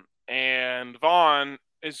 And Vaughn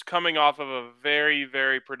is coming off of a very,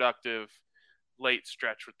 very productive late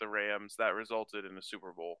stretch with the Rams that resulted in the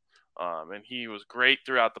Super Bowl. And he was great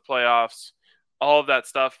throughout the playoffs. All of that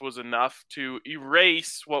stuff was enough to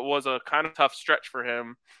erase what was a kind of tough stretch for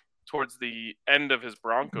him towards the end of his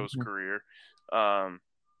Broncos career, and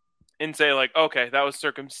say, like, okay, that was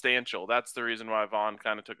circumstantial. That's the reason why Vaughn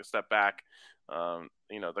kind of took a step back.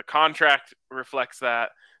 The contract reflects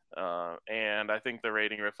that, and I think the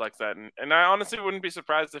rating reflects that. And I honestly wouldn't be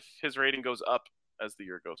surprised if his rating goes up as the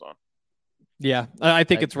year goes on. Yeah, I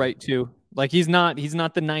think it's right too. Like he's not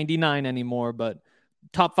the 99 anymore, but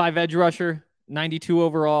top 5 edge rusher, 92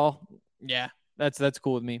 overall. Yeah, that's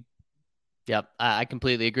cool with me. Yep, I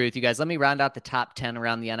completely agree with you guys. Let me round out the top 10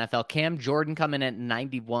 around the NFL. Cam Jordan coming in at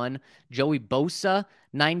 91. Joey Bosa,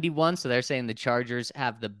 91. So they're saying the Chargers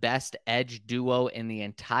have the best edge duo in the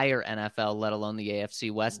entire NFL, let alone the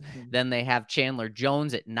AFC West. Then they have Chandler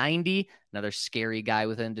Jones at 90, another scary guy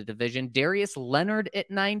within the division. Darius Leonard at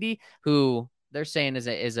 90, who they're saying is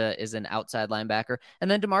an outside linebacker. And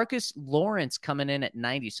then DeMarcus Lawrence coming in at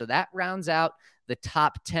 90. So that rounds out the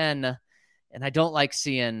top 10. And I don't like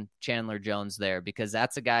seeing Chandler Jones there because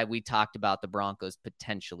that's a guy we talked about the Broncos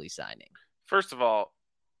potentially signing. First of all,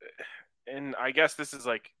 and I guess this is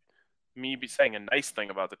like me saying a nice thing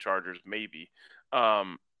about the Chargers, maybe.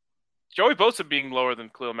 Joey Bosa being lower than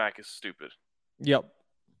Khalil Mack is stupid. Yep.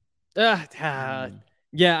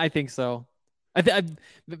 Yeah, I think so.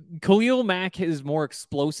 Khalil Mack is more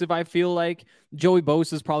explosive, I feel like. Joey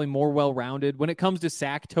Bosa is probably more well-rounded. When it comes to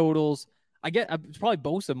sack totals, it's probably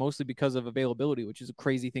Bosa mostly because of availability, which is a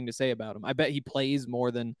crazy thing to say about him. I bet he plays more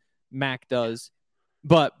than Mac does,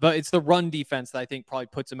 but it's the run defense that I think probably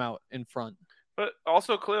puts him out in front. But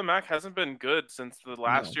also, Khalil Mack hasn't been good since the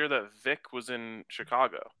last year that Vic was in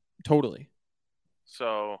Chicago. Totally.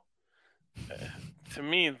 So, to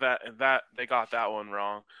me, that they got that one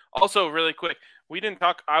wrong. Also, really quick, we didn't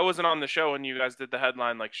talk. I wasn't on the show when you guys did the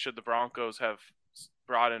headline. Like, should the Broncos have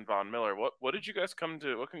brought in Von Miller? What did you guys come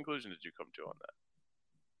to? What conclusion did you come to on that?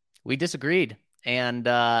 We disagreed, and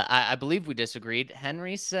I believe we disagreed.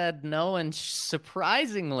 Henry said no, and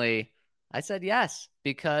surprisingly, I said yes,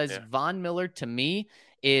 because Von Miller to me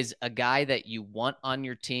is a guy that you want on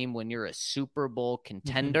your team when you're a Super Bowl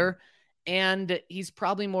contender, and he's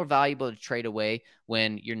probably more valuable to trade away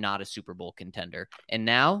when you're not a Super Bowl contender. And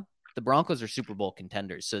now the Broncos are Super Bowl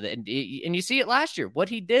contenders. So and you see it last year, what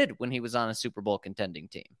he did when he was on a Super Bowl contending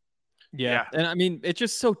team. Yeah. And I mean, it's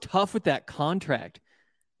just so tough with that contract.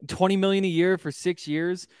 $20 million a year for 6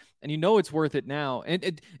 years. And it's worth it now.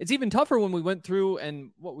 And it's even tougher when we went through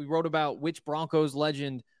and what we wrote about which Broncos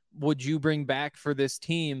legend would you bring back for this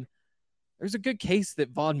team. There's a good case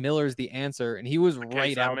that Von Miller is the answer. And he was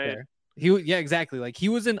right out there. Yeah, exactly. Like he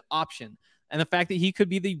was an option. And the fact that he could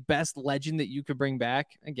be the best legend that you could bring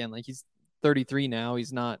back, again, like he's 33 now.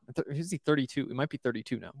 He's not, is he 32? It might be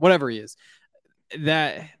 32 now. Whatever he is.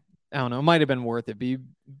 That, I don't know, it might have been worth it. But you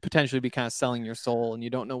potentially be kind of selling your soul and you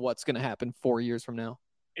don't know what's going to happen 4 years from now.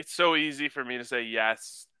 It's so easy for me to say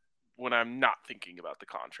yes when I'm not thinking about the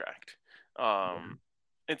contract.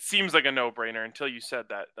 It seems like a no-brainer until you said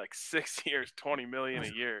that, like 6 years, $20 million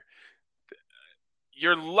a year.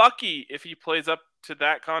 You're lucky if he plays up to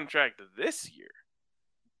that contract this year.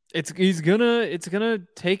 It's gonna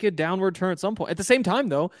take a downward turn at some point. At the same time,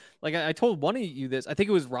 though, like I told one of you this, I think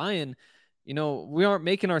it was Ryan. We aren't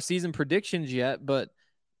making our season predictions yet, but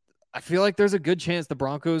I feel like there's a good chance the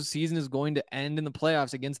Broncos season is going to end in the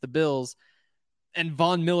playoffs against the Bills, and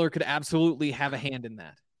Von Miller could absolutely have a hand in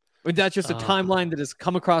that. But that's just a timeline that has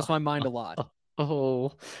come across my mind a lot.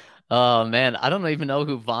 Oh man, I don't even know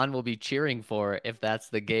who Von will be cheering for if that's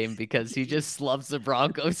the game, because he just loves the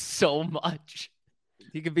Broncos so much.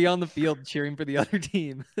 He could be on the field cheering for the other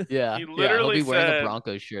team. Yeah, he literally he'll be wearing said, a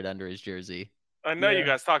Broncos shirt under his jersey. I know you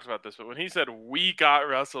guys talked about this, but when he said we got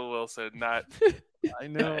Russell Wilson, that I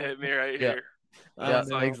know hit me right here. Yeah,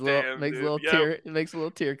 Like, makes a little tear. It makes a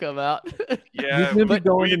little tear come out. Yeah, we'll be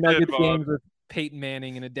going to Nuggets Bob. games with Peyton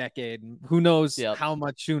Manning in a decade. Who knows how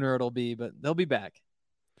much sooner it'll be, but they'll be back.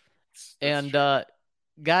 And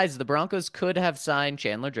guys, the Broncos could have signed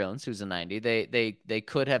Chandler Jones, who's a 90. They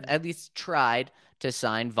could have at least tried to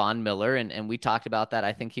sign Von Miller, and we talked about that.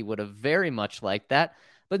 I think he would have very much liked that.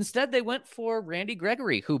 But instead, they went for Randy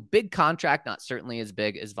Gregory, who big contract, not certainly as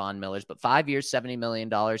big as Von Miller's, but 5 years, $70 million,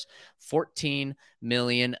 $14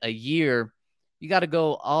 million a year. You got to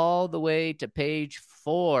go all the way to page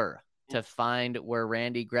 4 to find where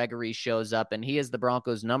Randy Gregory shows up, and he is the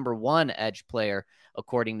Broncos' #1 edge player,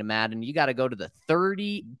 according to Madden. You got to go to the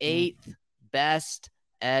 38th best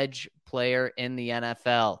edge player in the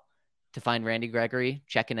NFL to find Randy Gregory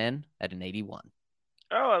checking in at an 81.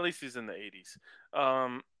 Oh, at least he's in the 80s.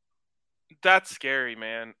 That's scary,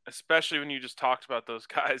 man, especially when you just talked about those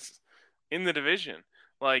guys in the division.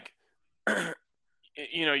 Like,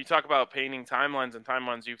 you talk about painting timelines and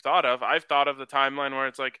timelines you've thought of. I've thought of the timeline where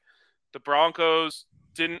it's like the Broncos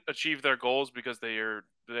didn't achieve their goals because they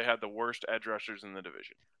had the worst edge rushers in the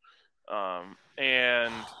division.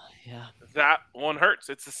 And that one hurts.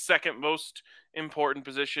 It's the second most important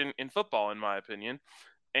position in football, in my opinion.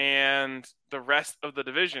 And the rest of the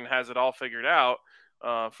division has it all figured out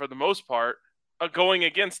for the most part, going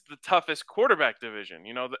against the toughest quarterback division.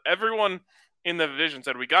 Everyone in the division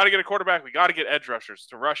said, we got to get a quarterback, we got to get edge rushers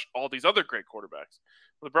to rush all these other great quarterbacks.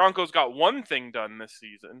 The Broncos got one thing done this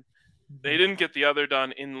season. They didn't get the other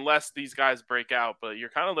done unless these guys break out, but you're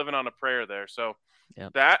kind of living on a prayer there. So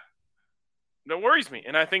that worries me.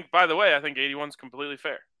 And I think, by the way, 81 is completely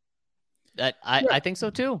fair. I think so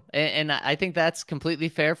too. And I think that's completely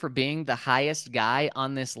fair for being the highest guy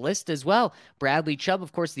on this list as well. Bradley Chubb,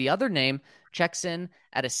 of course, the other name, checks in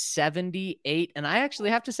at a 78. And I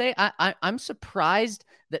actually have to say, I'm surprised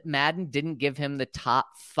that Madden didn't give him the top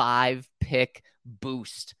 5 pick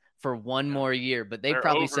boost for one more year. But they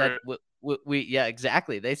probably said,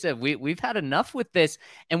 exactly. They said, we've had enough with this.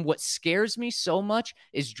 And what scares me so much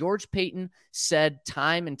is George Paton said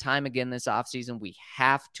time and time again this offseason, we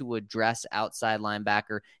have to address outside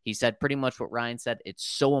linebacker. He said pretty much what Ryan said. It's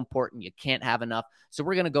so important. You can't have enough. So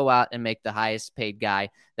we're going to go out and make the highest paid guy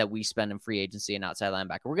that we spend in free agency and outside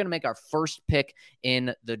linebacker. We're going to make our first pick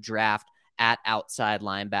in the draft at outside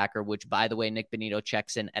linebacker, which, by the way, Nick Bonito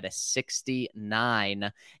checks in at a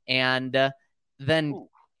 69. And then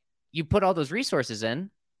you put all those resources in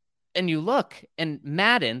and you look, and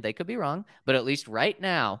Madden, they could be wrong, but at least right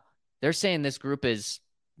now they're saying this group is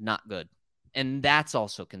not good. And that's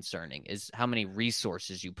also concerning, is how many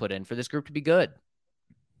resources you put in for this group to be good.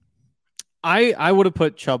 I would have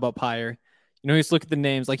put Chubb up higher. Just look at the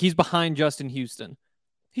names. Like, he's behind Justin Houston.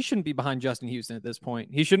 He shouldn't be behind Justin Houston at this point.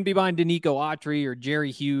 He shouldn't be behind Danico Autry or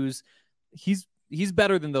Jerry Hughes. He's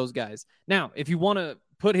better than those guys. Now, if you want to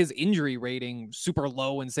put his injury rating super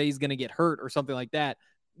low and say he's going to get hurt or something like that,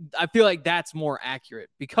 I feel like that's more accurate,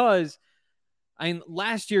 because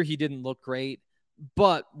last year he didn't look great,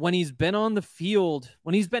 but when he's been on the field,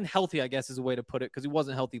 when he's been healthy, I guess is a way to put it, because he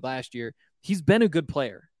wasn't healthy last year, he's been a good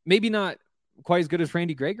player. Maybe not quite as good as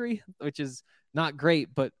Randy Gregory, which is not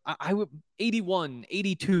great, but I would 81,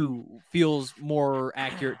 82 feels more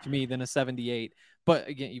accurate to me than a 78. But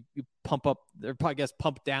again, you pump up, or I guess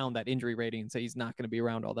pump down that injury rating and say he's not going to be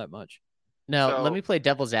around all that much. Now, let me play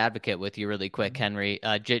devil's advocate with you really quick, Henry,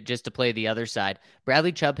 just to play the other side.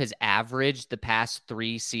 Bradley Chubb has averaged the past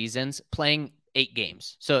 3 seasons playing 8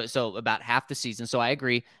 games. So about half the season. So I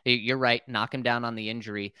agree. You're right. Knock him down on the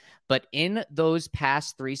injury. But in those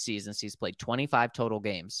past 3 seasons, he's played 25 total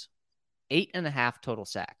games, 8.5 total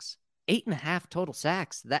sacks. 8.5 total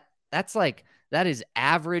sacks. That is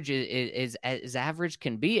average, is as average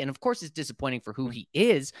can be. And of course it's disappointing for who he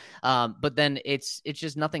is. But then it's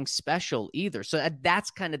just nothing special either. So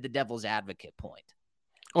that's kind of the devil's advocate point.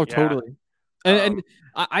 Oh, yeah. Totally. And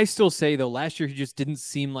I still say though, last year he just didn't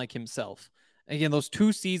seem like himself. Again, those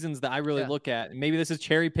 2 seasons that I really look at, and maybe this is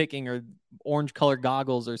cherry picking or orange colored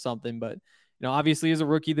goggles or something, but obviously as a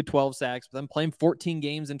rookie, the 12 sacks, but then playing 14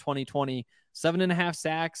 games in 2020, 7.5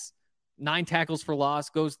 sacks, 9 tackles for loss,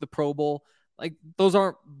 goes to the Pro Bowl. Like those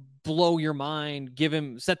aren't blow your mind,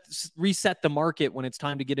 reset the market when it's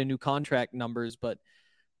time to get a new contract numbers, but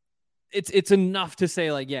it's enough to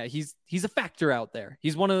say like, yeah, he's a factor out there.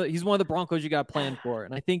 He's one of the Broncos you got planned for.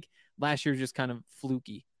 And I think last year was just kind of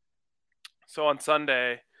fluky. So on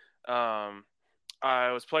Sunday, I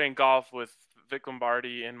was playing golf with Vic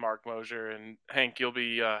Lombardi and Mark Mosier, and Hank, you'll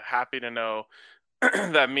be happy to know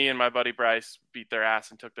that me and my buddy Bryce beat their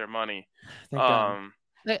ass and took their money.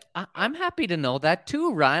 I'm happy to know that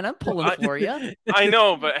too, Ryan. I'm pulling for you. I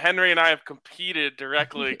know, but Henry and I have competed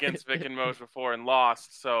directly against Vic and Moj before and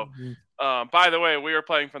lost. So, by the way, we were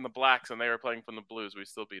playing from the Blacks and they were playing from the Blues. We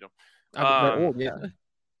still beat them. Yeah.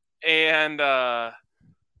 And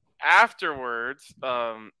afterwards,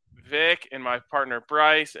 Vic and my partner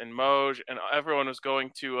Bryce and Moj and everyone was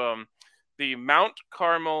going to the Mount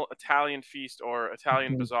Carmel Italian Feast or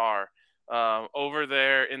Italian Bazaar over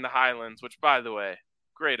there in the Highlands, which, by the way,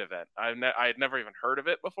 great event. I had never even heard of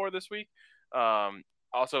it before this week.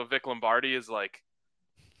 Also, Vic Lombardi is like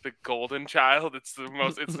the golden child. It's the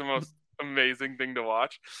most amazing thing to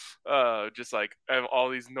watch. Just like all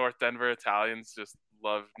these North Denver Italians just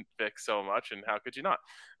love Vic so much, and how could you not?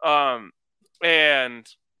 And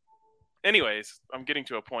anyways, I'm getting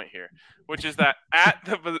to a point here, which is that at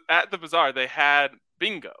the bazaar they had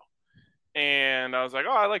bingo, and I was like,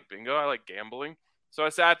 oh, I like bingo. I like gambling. So I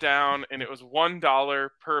sat down, and it was $1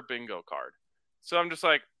 per bingo card. So I'm just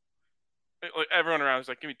like everyone around was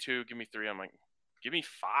like, give me 2, give me 3. I'm like, give me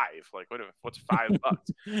 5. Like, what's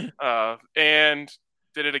 $5? And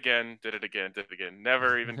did it again.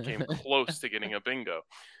 Never even came close to getting a bingo.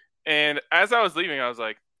 And as I was leaving, I was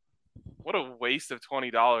like, what a waste of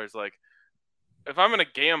 $20. Like, if I'm going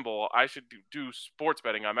to gamble, I should do sports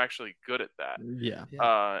betting. I'm actually good at that.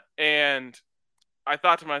 Yeah. And I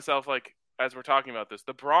thought to myself, like, as we're talking about this,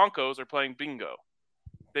 the Broncos are playing bingo.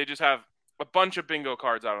 They just have a bunch of bingo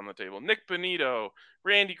cards out on the table. Nick Bonito,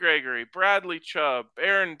 Randy Gregory, Bradley Chubb,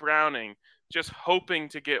 Aaron Browning, just hoping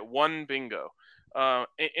to get one bingo.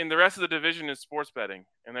 And the rest of the division is sports betting.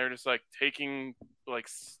 And they're just like taking like,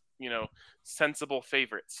 sensible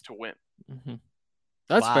favorites to win. Mm-hmm.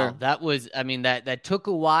 That's fair. That was, I mean, that took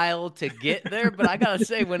a while to get there, but I gotta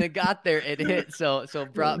say, when it got there, it hit. So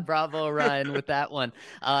bravo, Ryan, with that one.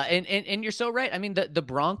 And you're so right. I mean, the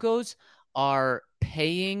Broncos are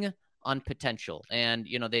paying on potential, and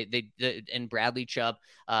they and Bradley Chubb,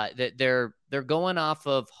 they're going off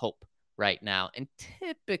of hope right now. And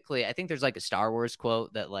typically, I think there's like a Star Wars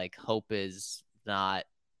quote that like hope is not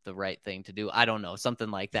the right thing to do. I don't know, something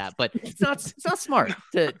like that, but it's not smart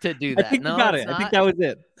to do that. I think you got it. I think that was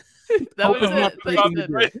it. That was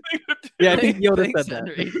it. Yeah, I think Yoda said that.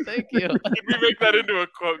 Henry. Thank you. Can we make that into a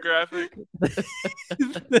quote graphic?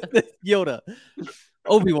 Yoda.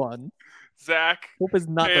 Obi-Wan. Zach. Hope is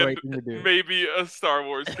not the right thing to do. Maybe a Star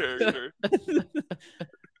Wars character.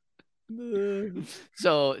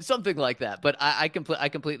 So something like that. But I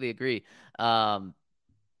completely agree.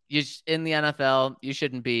 In the NFL, you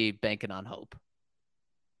shouldn't be banking on hope.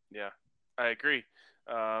 Yeah, I agree.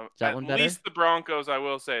 At least the Broncos, I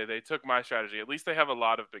will say, they took my strategy. At least they have a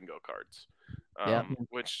lot of bingo cards,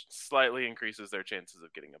 which slightly increases their chances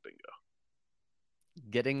of getting a bingo.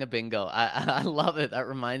 Getting a bingo. I love it. That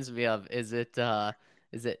reminds me of, is it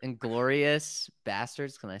Inglorious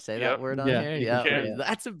Bastards? Can I say that word on here? Yeah.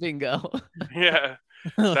 That's a bingo. Yeah.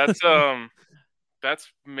 That's a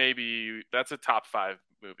top 5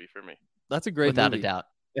 movie for me. That's a great without movie. a doubt.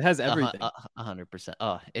 It has everything. 100%.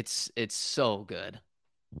 Oh, it's so good.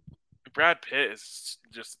 Brad Pitt is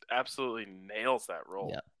just absolutely nails that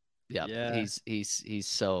role. Yeah. He's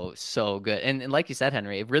so good. And like you said,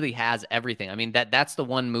 Henry, it really has everything. I mean, that's the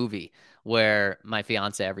one movie where my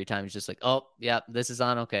fiance every time is just like, oh yeah, this is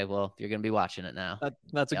on. Okay, well, you're gonna be watching it now.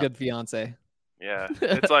 That's a good fiance. Yeah,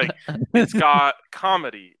 it's like it's got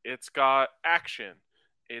comedy, it's got action,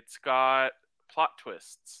 it's got plot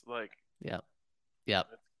twists. Like, yep.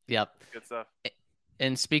 Good stuff.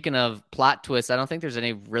 And speaking of plot twists, I don't think there's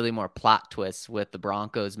any really more plot twists with the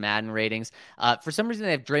Broncos Madden ratings. For some reason,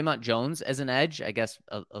 they have Draymond Jones as an edge. I guess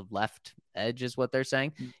a left edge is what they're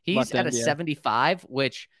saying. He's at a 75,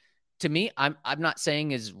 which to me, I'm not saying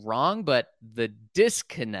is wrong, but the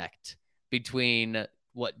disconnect between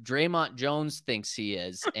what Draymond Jones thinks he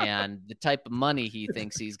is and the type of money he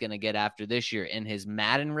thinks he's going to get after this year in his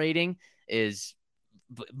Madden rating is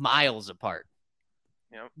miles apart.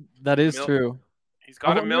 Yep. That is true. He's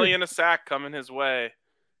got $1 million a sack coming his way,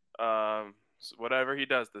 whatever he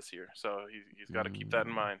does this year. So he's got to keep that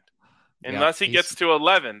in mind. Unless he gets to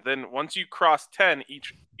 11, then once you cross 10,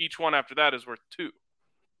 each one after that is worth 2.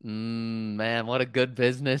 Man, what a good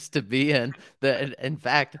business to be in. In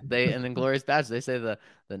fact, they in Inglourious Basterds, they say the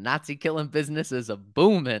Nazi killing business is a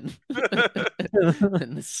booming,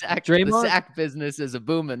 and the sack business is a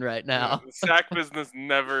booming right now. The sack business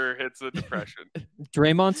never hits a depression.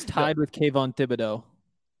 Draymond's tied with Kayvon Thibodeau.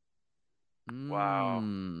 Wow.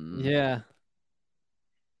 Yeah.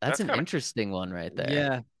 That's an interesting one right there.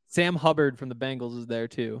 Yeah. Sam Hubbard from the Bengals is there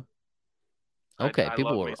too. Okay,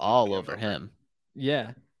 people were all over him.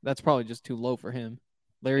 Yeah. That's probably just too low for him.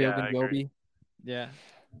 Larry Ogunjobi. Yeah.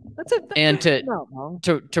 That's it. And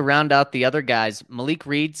to round out the other guys, Malik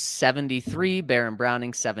Reed 73, Baron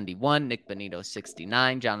Browning 71, Nick Bonito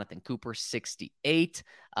 69, Jonathan Cooper 68.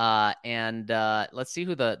 And let's see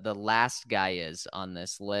who the last guy is on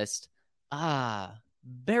this list.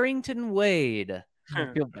 Barrington Wade,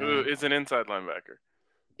 who is an inside linebacker.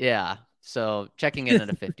 Yeah, so checking in at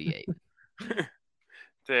a 58.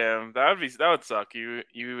 Damn, that would suck.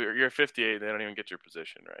 You're 58. They don't even get your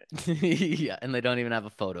position right. Yeah, and they don't even have a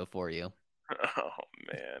photo for you.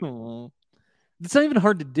 Oh man, it's not even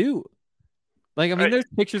hard to do. Like, I mean, there's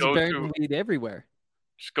pictures of Barrington Reed everywhere.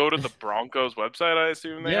 Just go to the Broncos website. I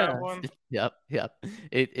assume they have one. Yep.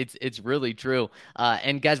 It's really true.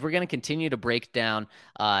 And guys, we're gonna continue to break down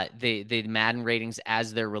the Madden ratings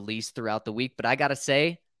as they're released throughout the week. But I gotta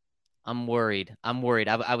say, I'm worried.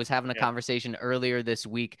 I was having a conversation earlier this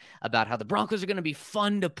week about how the Broncos are going to be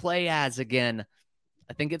fun to play as again.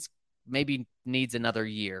 I think it's maybe needs another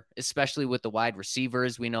year, especially with the wide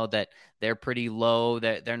receivers. We know that they're pretty low.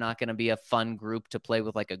 They're not going to be a fun group to play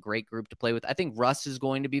with, like a great group to play with. I think Russ is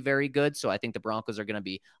going to be very good, so I think the Broncos are going to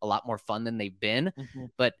be a lot more fun than they've been. Mm-hmm.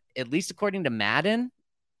 But at least according to Madden,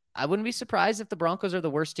 I wouldn't be surprised if the Broncos are the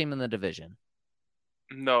worst team in the division.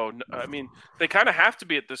 No, I mean, they kind of have to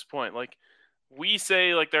be at this point. Like, we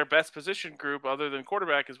say, like, their best position group other than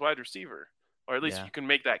quarterback is wide receiver, or at least you can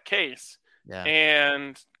make that case. Yeah.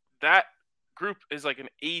 And that group is like an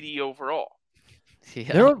 80 overall.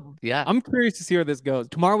 Yeah. I'm curious to see where this goes.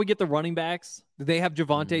 Tomorrow we get the running backs. Do they have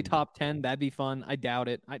Javonte top 10? That'd be fun. I doubt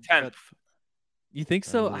it. 10th. You think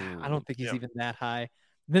so? I don't think he's even that high.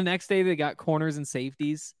 The next day they got corners and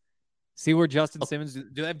safeties. See where Justin Simmons. Do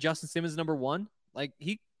they have Justin Simmons number 1? Like,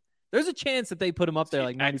 there's a chance that they put him up there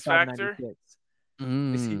like 95,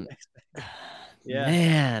 96. Yeah,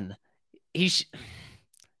 man, he's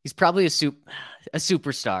probably a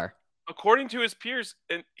superstar according to his peers,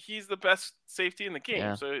 and he's the best safety in the game.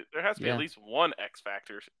 Yeah. So there has to be at least one X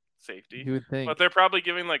factor safety. You would think, but they're probably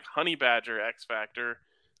giving like Honey Badger X factor.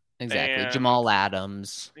 Exactly, Jamal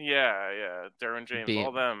Adams. Yeah, Derwin James,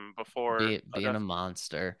 all them before being a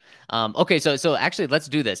monster. Okay, so actually, let's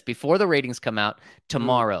do this before the ratings come out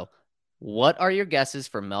tomorrow. What are your guesses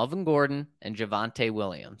for Melvin Gordon and Javonte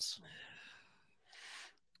Williams?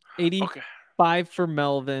 85 for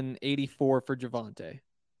Melvin, 84 for Javonte.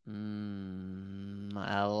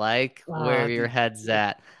 I like where your head's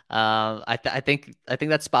at. I think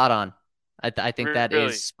that's spot on. I think that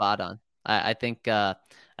is spot on. I think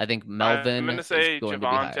Melvin. I'm going to say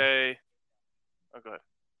Javonte. Oh, go ahead.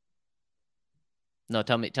 No,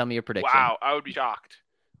 tell me your prediction. Wow, I would be shocked.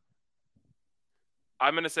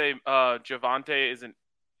 I'm going to say Javonte is an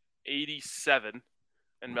 87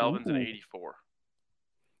 and Melvin's an 84.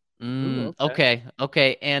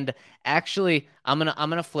 Okay. And actually, I'm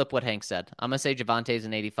gonna flip what Hank said. I'm gonna say Javonte is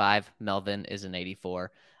an 85, Melvin is an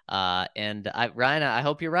 84. And Ryan, I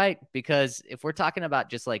hope you're right, because if we're talking about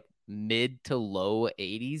just like mid to low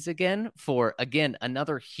 80s again for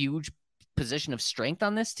another huge position of strength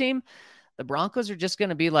on this team, the Broncos are just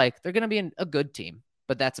gonna be like, they're gonna be a good team,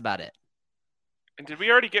 but that's about it. And did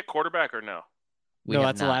we already get quarterback or no? No,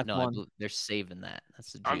 that's the last one. They're saving that.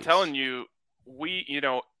 That's the juice. I'm telling you,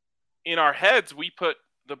 in our heads, we put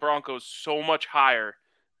the Broncos so much higher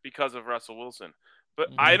because of Russell Wilson. But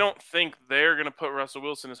I don't think they're going to put Russell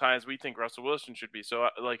Wilson as high as we think Russell Wilson should be. So,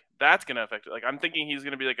 that's going to affect it. Like, I'm thinking he's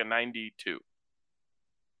going to be like a 92.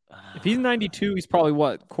 If he's 92, he's probably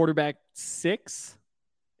what? Quarterback 6?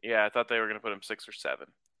 Yeah, I thought they were going to put him 6 or 7.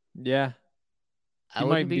 Yeah. I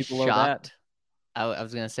wouldn't be shocked. I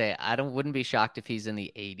was going to say, wouldn't be shocked if he's in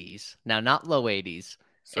the 80s. Now, not low 80s,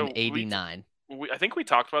 so in 89. I think we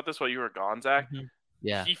talked about this while you were gone, Zach. Mm-hmm.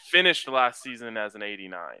 Yeah. He finished last season as an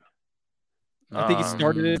 89. I think he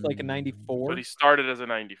started as like a 94. But he started as a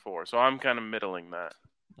 94, so I'm kind of middling that.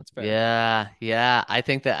 That's fair. Yeah. I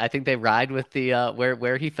think they ride with the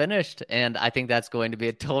where he finished, and I think that's going to be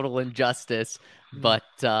a total injustice. But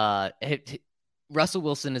Russell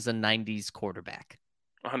Wilson is a 90s quarterback.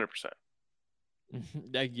 100%.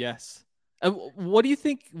 Yes. What do you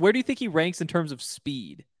think? Where do you think he ranks in terms of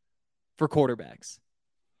speed for quarterbacks?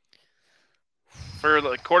 For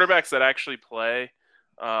like quarterbacks that actually play,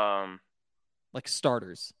 like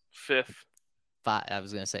starters. 5th. 5. I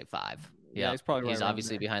was gonna say 5. Yeah, he's probably right he's around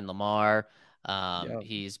obviously there. behind Lamar. Yep.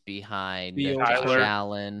 He's behind Fields. Josh Kyler.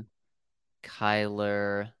 Allen,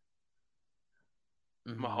 Kyler,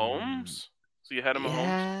 Mahomes. So you had him Mahomes.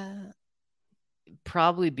 Yeah,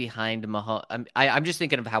 probably behind Mahomes. I'm just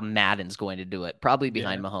thinking of how Madden's going to do it. Probably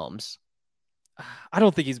behind Mahomes. I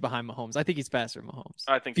don't think he's behind Mahomes. I think he's faster than Mahomes.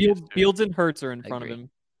 I think Fields and Hurts are in front of him.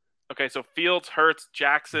 Okay, so Fields, Hurts,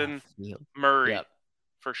 Jackson, Murray, Yep.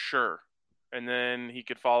 for sure, and then he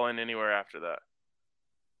could fall in anywhere after that.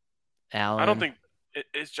 Allen. I don't think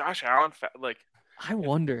is Josh Allen like. I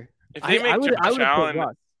wonder if they make Josh Allen.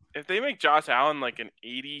 If they make Josh Allen like an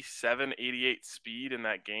 87, 88 speed in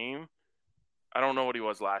that game, I don't know what he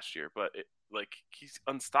was last year, but he's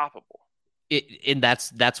unstoppable. And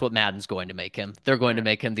that's what Madden's going to make him. They're going to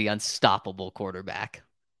make him the unstoppable quarterback.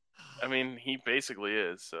 I mean, he basically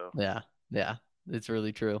is. So yeah, it's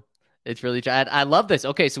really true. It's really true. I love this.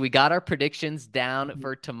 Okay, so we got our predictions down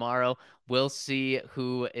for tomorrow. We'll see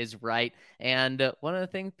who is right. And one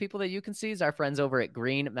of the people that you can see is our friends over at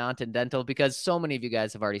Green Mountain Dental, because so many of you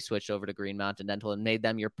guys have already switched over to Green Mountain Dental and made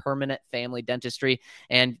them your permanent family dentistry.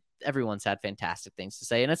 And everyone's had fantastic things to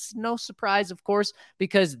say. And it's no surprise, of course,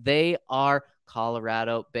 because they are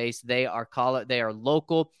Colorado based. They are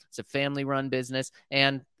local. It's a family run business,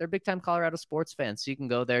 and they're big time Colorado sports fans. So you can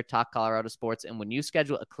go there, talk Colorado sports. And when you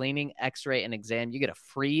schedule a cleaning, x-ray, and exam, you get a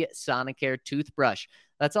free Sonicare toothbrush.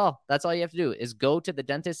 That's all you have to do is go to the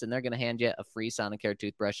dentist, and they're going to hand you a free Sonicare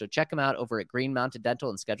toothbrush. So check them out over at Green Mountain Dental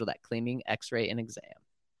and schedule that cleaning, x-ray, and exam.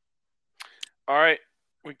 All right.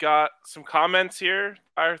 We got some comments here.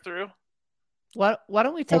 Fire through. Why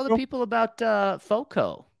don't we tell the people about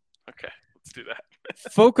FOCO? Okay, let's do that.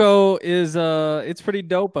 FOCO is it's pretty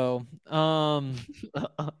dopo. I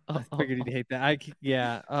figured you'd hate that.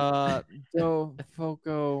 So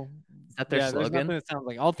FOCO. Is that their slogan? There's nothing that sounds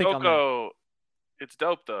like. I'll think on FOCO. It's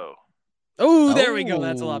dope though. Oh, there we go.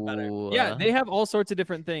 That's a lot better. Yeah, they have all sorts of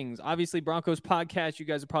different things. Obviously, Broncos podcast. You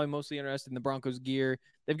guys are probably mostly interested in the Broncos gear.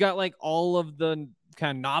 They've got like all of the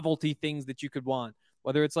kind of novelty things that you could want,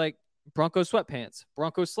 whether it's like Broncos sweatpants,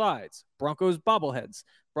 Broncos slides, Broncos bobbleheads,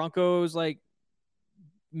 Broncos like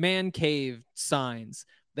man cave signs.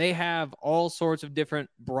 They have all sorts of different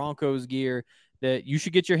Broncos gear that you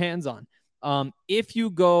should get your hands on. If you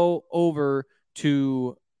go over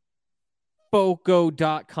to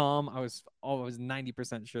foco.com, I was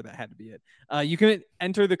 90% sure that had to be it. You can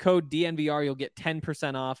enter the code DNVR. You'll get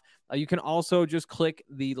 10% off. You can also just click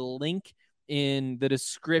the link in the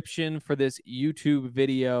description for this YouTube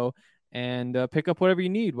video and pick up whatever you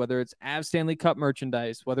need, whether it's Avs Stanley Cup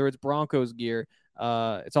merchandise, whether it's Broncos gear.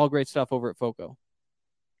 It's all great stuff over at FOCO.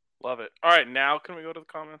 Love it. All right, now can we go to the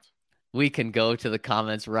comments? We can go to the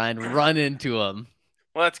comments. Ryan, run into them.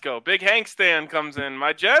 Let's go. Big Hank Stan comes in.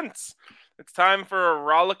 My gents, it's time for a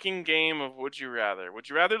rollicking game of Would You Rather. Would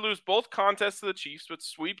you rather lose both contests to the Chiefs but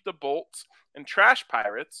sweep the Bolts and trash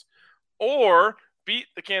Pirates, or beat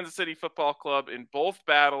the Kansas City Football Club in both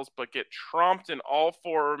battles but get tromped in all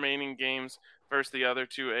 4 remaining games versus the other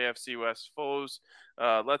 2 AFC West foes?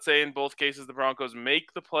 Let's say in both cases the Broncos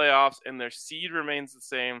make the playoffs and their seed remains the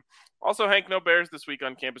same. Also, Hank, no Bears this week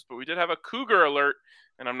on campus, but we did have a Cougar alert,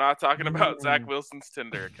 and I'm not talking about Zach Wilson's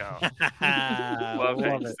Tinder account. Love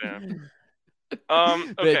Hank Stan.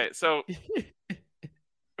 Okay, so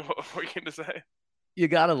what were you going to say? You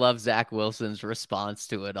gotta love Zach Wilson's response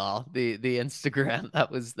to it all. The Instagram, that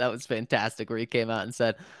was fantastic, where he came out and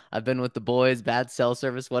said, "I've been with the boys, bad cell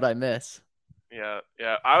service, what I miss." Yeah.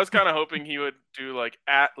 I was kind of hoping he would do like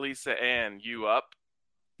at Lisa Ann, you up.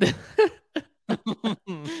 That'd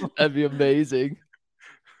be amazing.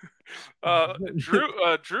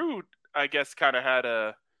 Drew, I guess, kind of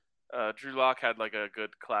had Drew Lock had like a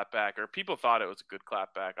good clap back, or people thought it was a good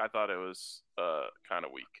clap back. I thought it was kind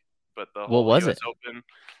of weak. But the whole was US Open,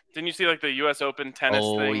 didn't you see like the US Open tennis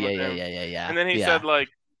thing? Oh, yeah. And then he said like,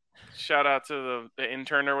 shout out to the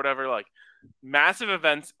intern or whatever, like, massive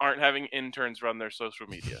events aren't having interns run their social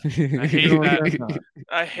media. I hate that.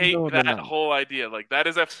 I hate that whole idea. Like, that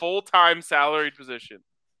is a full-time salaried position.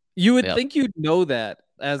 You would think you'd know that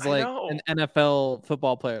as like an NFL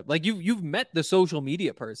football player. Like you've met the social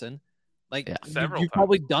media person. Like you've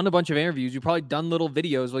probably done a bunch of interviews. You've probably done little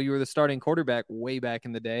videos while you were the starting quarterback way back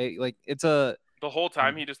in the day. Like the whole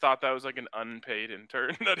time he just thought that was like an unpaid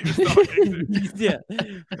intern that he was talking to. Yeah.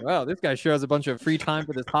 Wow, this guy sure has a bunch of free time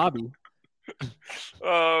for this hobby.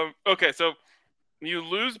 Okay, so you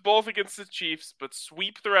lose both against the Chiefs, but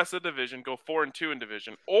sweep the rest of the division, go 4-2 in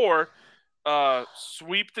division, or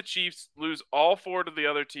sweep the Chiefs, lose all 4 to the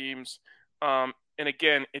other teams, And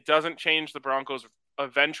again, it doesn't change the Broncos'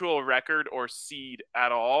 eventual record or seed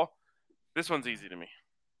at all. This one's easy to me.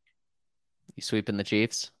 You sweeping the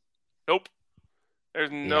Chiefs? Nope.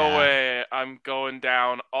 There's no way I'm going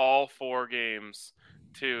down all 4 games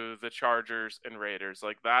to the Chargers and Raiders.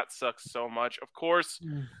 Like, that sucks so much. Of course,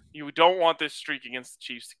 you don't want this streak against the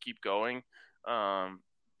Chiefs to keep going.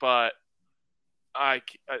 But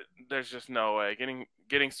there's just no way.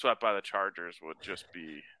 Getting swept by the Chargers would just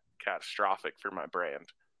be catastrophic for my brand.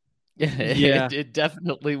 Yeah, it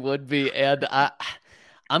definitely would be. And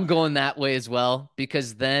I'm going that way as well,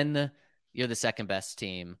 because then you're the second best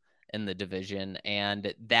team in the division.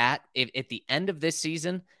 And that, if at the end of this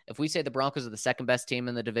season, if we say the Broncos are the second best team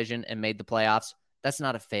in the division and made the playoffs, that's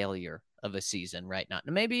not a failure of a season right now.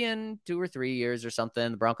 Maybe in 2 or 3 years or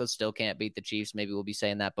something, the Broncos still can't beat the Chiefs. Maybe we'll be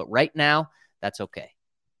saying that. But right now, that's okay.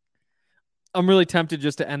 I'm really tempted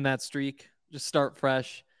just to end that streak, just start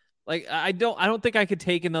fresh. Like, I don't think I could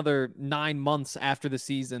take another 9 months after the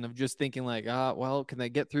season of just thinking like, well, can they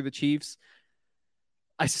get through the Chiefs?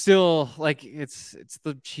 I still like it's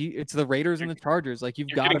the Raiders and the Chargers. Like,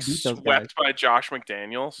 you've got to beat those guys. Swept by Josh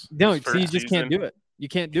McDaniels. No, see, you just can't do it. You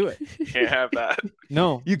can't do it. You can't have that.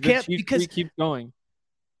 No, you can't, because keep going.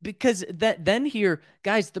 Because then here,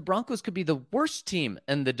 guys, the Broncos could be the worst team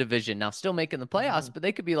in the division. Now, still making the playoffs, but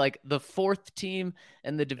they could be like the 4th team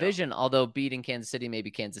in the division, although beating Kansas City, maybe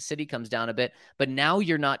Kansas City comes down a bit. But now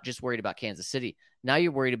you're not just worried about Kansas City. Now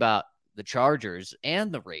you're worried about the Chargers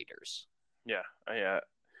and the Raiders. Yeah.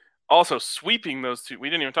 Also, sweeping those two. We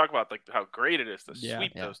didn't even talk about like how great it is to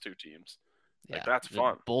sweep those 2 teams. Like, that's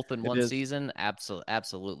fun. Both in one season?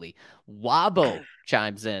 Absolutely. Wabo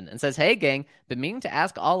chimes in and says, hey, gang, been meaning to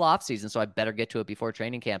ask all offseason, so I better get to it before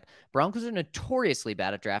training camp. Broncos are notoriously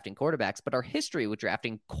bad at drafting quarterbacks, but our history with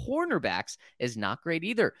drafting cornerbacks is not great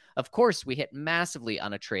either. Of course, we hit massively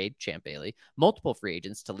on a trade, Champ Bailey, multiple free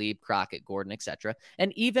agents, Talib, Crockett, Gordon, etc.,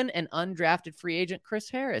 and even an undrafted free agent, Chris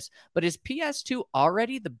Harris. But is PS2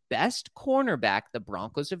 already the best cornerback the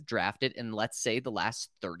Broncos have drafted in, let's say, the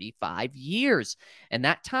last 35 years? And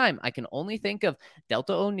that time, I can only think of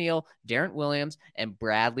Delta O'Neal, Darren Williams, and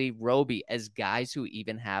Bradley Roby as guys who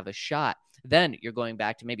even have a shot. Then you're going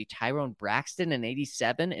back to maybe Tyrone Braxton in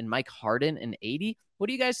 87 and Mike Harden in 80. What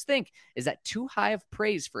do you guys think? Is that too high of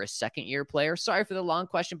praise for a second-year player? Sorry for the long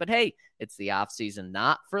question, but hey, it's the offseason.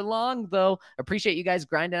 Not for long, though. Appreciate you guys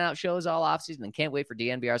grinding out shows all offseason and can't wait for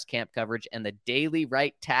DNVR's camp coverage and the daily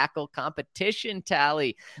right tackle competition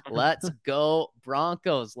tally. Let's go,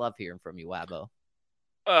 Broncos. Love hearing from you, Wabo.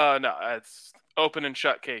 No, it's open and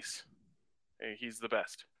shut case. He's the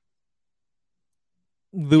best.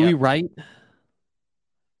 Louis Wright?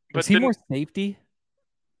 Is he more safety?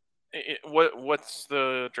 What's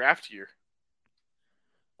the draft year?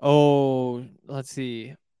 Oh, let's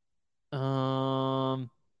see. That's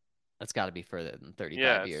got to be further than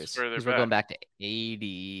 35 years. Because we're going back to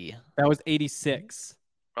 80. That was 86.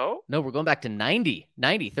 Oh? No, we're going back to 90.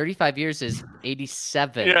 35 years is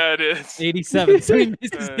 87. Yeah, it is. 87. So he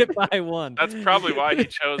misses it by 1. That's probably why he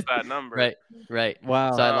chose that number. Right.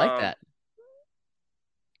 Wow. So I like that.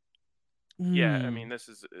 Yeah, I mean, this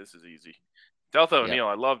is easy. Delta O'Neal,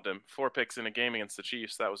 I loved him. 4 picks in a game against the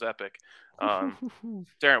Chiefs. That was epic.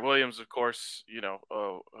 Darren Williams, of course,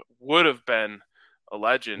 would have been a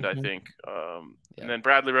legend, I think. And then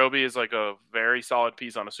Bradley Roby is like a very solid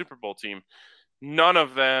piece on a Super Bowl team. None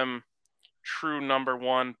of them true number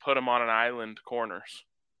 1, put them on an island corners.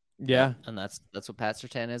 Yeah. And that's what Pat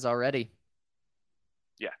Surtain is already.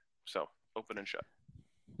 Yeah. So open and shut.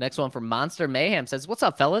 Next one from Monster Mayhem says, what's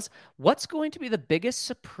up, fellas? What's going to be the biggest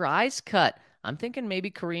surprise cut? I'm thinking maybe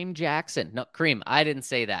Kareem Jackson. No, Kareem, I didn't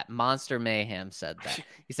say that. Monster Mayhem said that.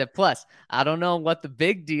 He said, plus, I don't know what the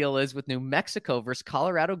big deal is with New Mexico versus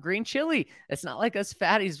Colorado green chili. It's not like us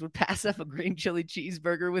fatties would pass up a green chili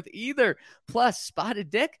cheeseburger with either. Plus, Spotted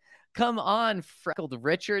Dick, come on, Freckled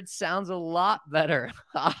Richard sounds a lot better.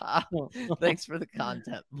 Thanks for the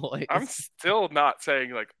content, boys. I'm still not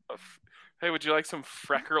saying like... Hey, would you like some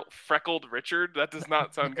freckled Richard? That does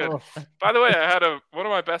not sound good. By the way, I had one of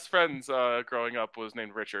my best friends growing up was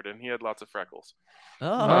named Richard, and he had lots of freckles.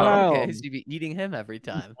 Oh, okay. So you'd be eating him every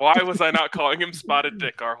time. Why was I not calling him Spotted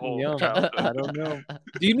Dick our whole childhood? I don't know.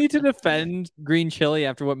 Do you need to defend green chili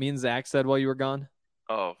after what me and Zach said while you were gone?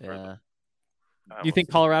 Oh, yeah. Do you think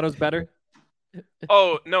Colorado's better?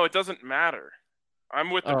 Oh, no, it doesn't matter. I'm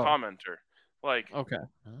with the commenter. Like, okay.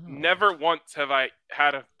 Never once have I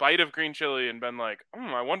had a bite of green chili and been like,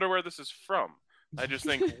 I wonder where this is from. I just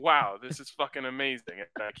think, wow, this is fucking amazing.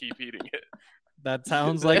 And I keep eating it. That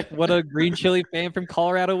sounds like what a green chili fan from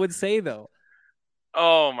Colorado would say, though.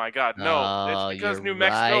 Oh my God, no! Oh, It's because you're New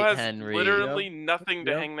Mexico right, has Henry. literally nothing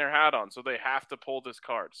to Yep. hang their hat on, so they have to pull this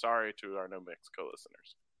card. Sorry to our New Mexico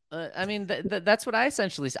listeners. I mean, that's what I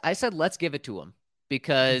essentially said. I said, let's give it to him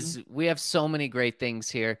because we have so many great things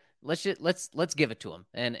here. Let's give it to him,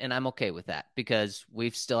 and I'm okay with that because we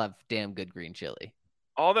still have damn good green chili.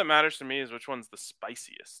 All that matters to me is which one's the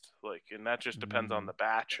spiciest, like, and that just depends on the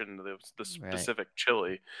batch and the specific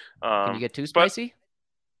chili. Can you get too spicy?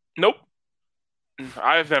 Nope,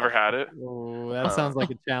 I've never had it. Oh, that sounds like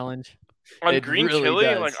a challenge. On It green really chili,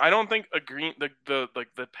 does. like I don't think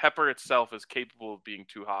the pepper itself is capable of being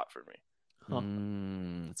too hot for me.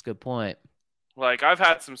 That's a good point. Like I've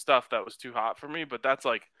had some stuff that was too hot for me, but that's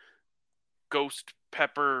like Ghost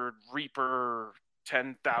Pepper Reaper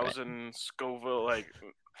 10,000 Scoville, like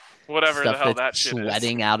whatever Stuff the hell that's that shit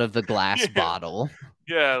sweating is. out of the glass bottle.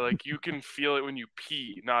 Yeah, like you can feel it when you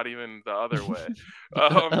pee, not even the other way.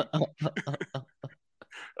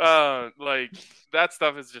 Like that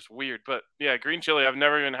stuff is just weird. But yeah, green chili, I've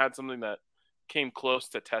never even had something that came close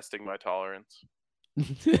to testing my tolerance.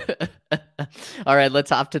 All right, let's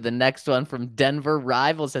hop to the next one from Denver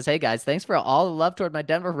Rivals. Says, hey guys, thanks for all the love toward my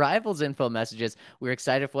Denver Rivals info messages. We're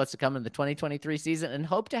excited for what's to come in the 2023 season and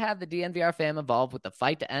hope to have the DNVR fam involved with the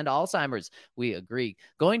fight to end Alzheimer's. We agree.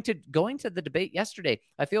 Going to the debate yesterday,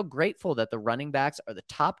 I feel grateful that the running backs are the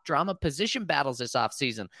top drama position battles this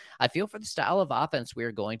offseason. I feel for the style of offense we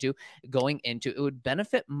are going into, it would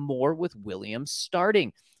benefit more with Williams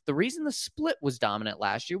starting. The reason the split was dominant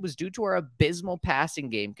last year was due to our abysmal passing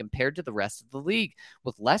game compared to the rest of the league.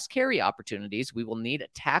 With less carry opportunities, we will need a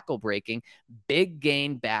tackle-breaking, big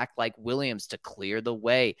gain back like Williams to clear the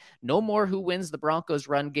way. No more who wins the Broncos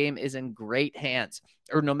run game is in great hands.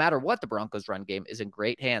 Or no matter what, the Broncos run game is in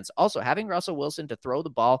great hands. Also, having Russell Wilson to throw the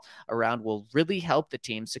ball around will really help the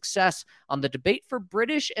team's success. On the debate for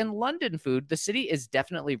British and London food, the city is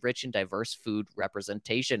definitely rich in diverse food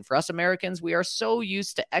representation. For us Americans, we are so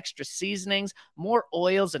used to extra seasonings, more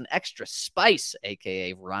oils, and extra spice,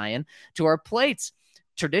 aka Ryan, to our plates.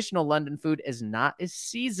 Traditional London food is not as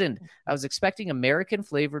seasoned. I was expecting American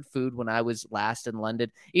flavored food when I was last in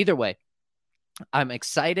London. Either way, I'm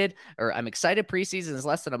excited preseason is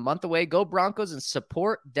less than a month away. Go Broncos and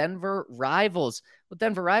support Denver Rivals. With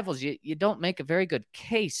Denver Rivals, you don't make a very good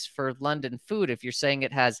case for London food if you're saying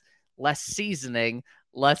it has less seasoning,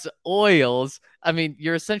 less oils. I mean,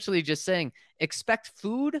 you're essentially just saying expect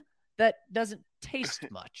food that doesn't taste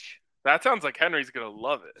much. That sounds like Henry's going to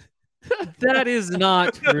love it. That is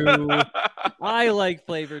not true. I like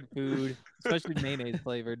flavored food, especially mayonnaise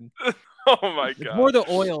flavored. Oh my God. It's more the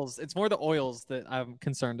oils. It's more the oils that I'm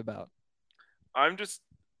concerned about.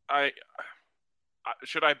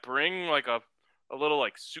 Should I bring like a little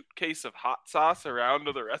like suitcase of hot sauce around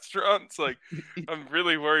to the restaurants? Like I'm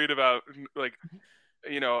really worried about like,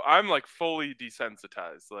 I'm like fully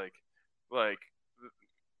desensitized. Like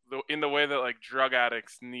in the way that like drug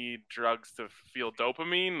addicts need drugs to feel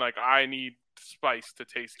dopamine, like I need spice to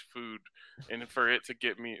taste food and for it to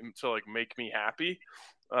get me to like make me happy.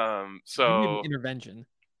 So you need an intervention.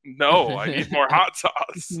 No, I need more hot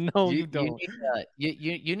sauce. No, you don't.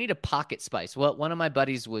 You need a pocket spice. Well, one of my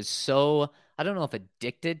buddies was so, I don't know if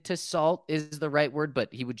addicted to salt is the right word,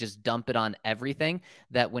 but he would just dump it on everything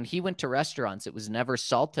that when he went to restaurants, it was never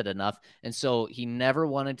salted enough. And so he never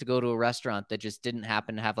wanted to go to a restaurant that just didn't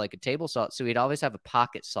happen to have like a table salt. So he'd always have a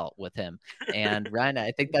pocket salt with him. And Ryan,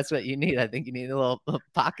 I think that's what you need. I think you need a little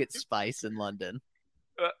pocket spice in London.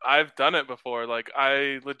 I've done it before. Like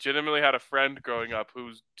I legitimately had a friend growing up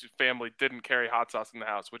whose family didn't carry hot sauce in the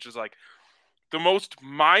house, which is like the most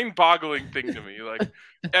mind-boggling thing to me. Like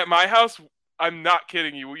at my house, I'm not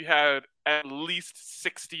kidding you, we had at least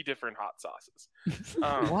 60 different hot sauces.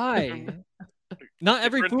 Why? Not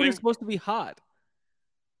every food is supposed to be hot.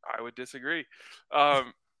 I would disagree.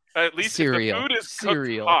 At least if the food is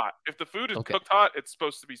cooked hot. If the food is cooked hot, it's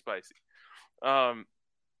supposed to be spicy.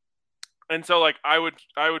 And so, like, I would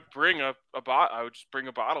bring I would just bring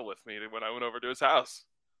a bottle with me when I went over to his house.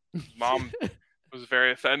 Mom was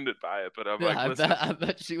very offended by it, but I'm like, listen, I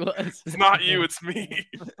bet she was. It's not you, it's me.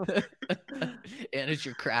 And it's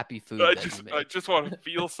your crappy food. I just want to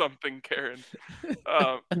feel something, Karen.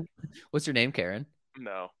 What's your name, Karen?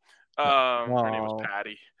 No, her name was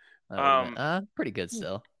Patty. Pretty good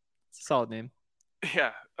still. It's a solid name.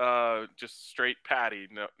 Yeah, just straight Patty.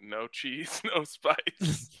 No cheese, no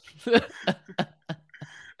spice.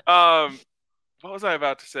 What was I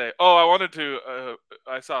about to say? Oh, I wanted to.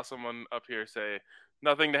 I saw someone up here say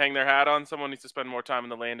nothing to hang their hat on. Someone needs to spend more time in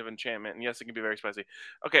the land of enchantment. And yes, it can be very spicy.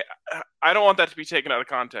 Okay, I don't want that to be taken out of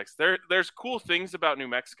context. There's cool things about New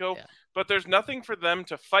Mexico, but there's nothing for them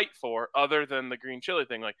to fight for other than the green chili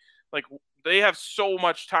thing. Like they have so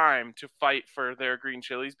much time to fight for their green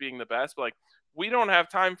chilies being the best, but like we don't have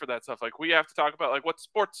time for that stuff. Like we have to talk about like what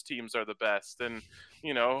sports teams are the best, and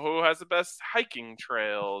who has the best hiking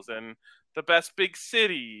trails and the best big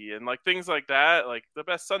city and like things like that, like the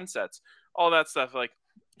best sunsets, all that stuff. Like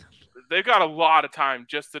they've got a lot of time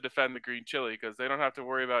just to defend the green chili because they don't have to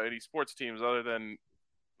worry about any sports teams other than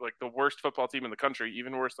like the worst football team in the country,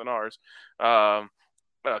 even worse than ours.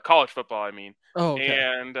 College football, I mean. Oh, okay.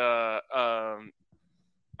 And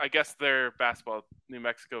I guess their New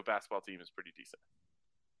Mexico basketball team is pretty decent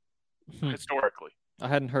historically. I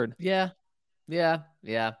hadn't heard. Yeah.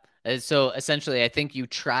 So essentially, I think you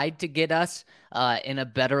tried to get us in a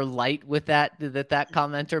better light with that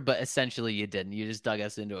commenter, but essentially you didn't. You just dug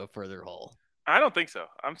us into a further hole. I don't think so.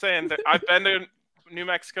 I'm saying that I've been to New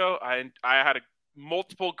Mexico. I had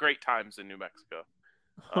multiple great times in New Mexico,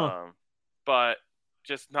 but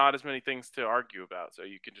just not as many things to argue about. So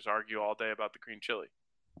you can just argue all day about the green chili.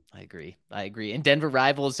 I agree. And Denver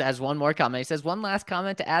Rivals has one more comment. He says, one last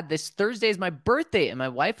comment to add. This Thursday is my birthday, and my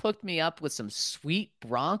wife hooked me up with some sweet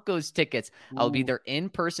Broncos tickets. I'll be there in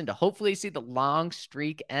person to hopefully see the long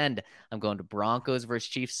streak end. I'm going to Broncos versus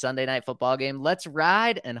Chiefs Sunday night football game. Let's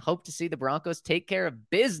ride and hope to see the Broncos take care of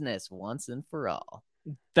business once and for all.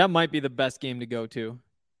 That might be the best game to go to.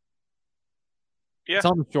 Yeah. It's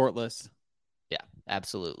on the short list. Yeah,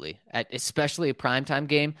 absolutely. Especially a primetime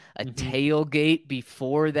game, a tailgate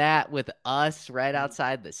before that with us right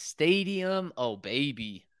outside the stadium. Oh,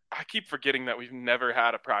 baby. I keep forgetting that we've never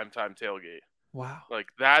had a primetime tailgate. Wow. Like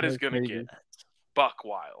that is going to get buck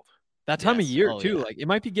wild. That time of year too. Yeah. Like it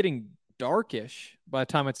might be getting darkish by the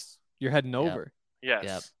time you're heading over. Yes.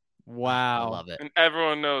 Yep. Wow. I love it. And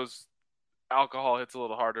everyone knows alcohol hits a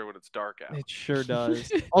little harder when it's dark out. It sure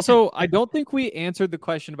does. Also, I don't think we answered the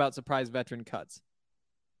question about surprise veteran cuts.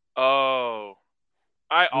 Oh,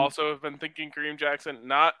 I also have been thinking Kareem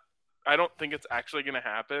Jackson. I don't think it's actually going to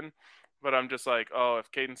happen, but I'm just like, oh,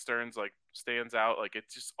 if Caden Stearns like stands out, like it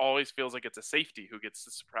just always feels like it's a safety who gets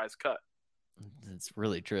the surprise cut. It's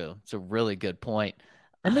really true. It's a really good point.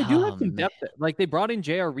 And they do have some depth. Like they brought in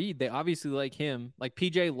J.R. Reed. They obviously like him. Like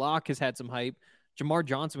P.J. Locke has had some hype. Jamar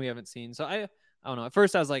Johnson we haven't seen. So I don't know. At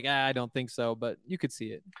first I was like, I don't think so, but you could see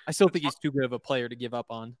it. I still think he's too good of a player to give up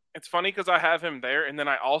on. It's funny because I have him there, and then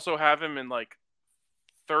I also have him in like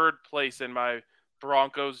third place in my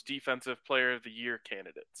Broncos Defensive Player of the Year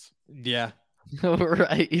candidates. Yeah.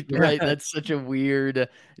 Right. That's such a weird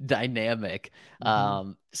dynamic.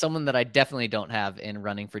 Someone that I definitely don't have in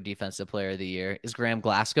running for Defensive Player of the Year is Graham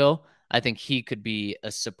Glasgow. I think he could be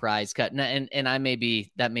a surprise cut, and that may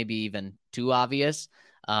be even too obvious.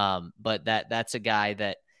 But that's a guy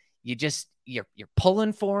that you're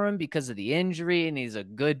pulling for him because of the injury, and he's a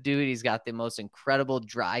good dude. He's got the most incredible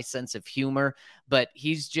dry sense of humor, but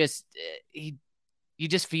he's just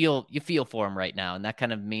you feel for him right now, and that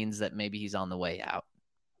kind of means that maybe he's on the way out.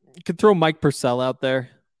 You could throw Mike Purcell out there.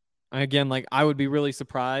 Again, like I would be really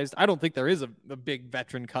surprised. I don't think there is a big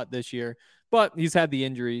veteran cut this year, but he's had the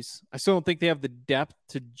injuries. I still don't think they have the depth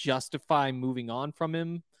to justify moving on from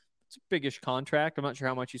him. It's a biggish contract. I'm not sure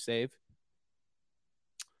how much you save.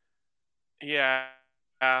 Yeah.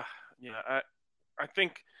 I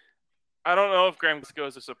think I don't know if Graham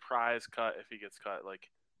goes a surprise cut if he gets cut. Like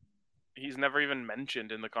he's never even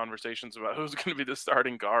mentioned in the conversations about who's going to be the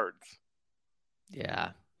starting guards.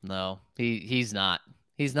 Yeah. No. He's not.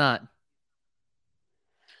 He's not.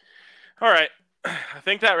 All right. I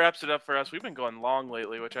think that wraps it up for us. We've been going long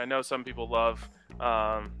lately, which I know some people love.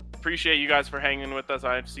 Appreciate you guys for hanging with us.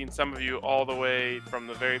 I've seen some of you all the way from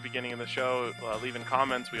the very beginning of the show leaving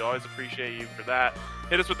comments. We always appreciate you for that.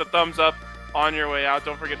 Hit us with a thumbs up on your way out.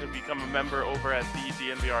 Don't forget to become a member over at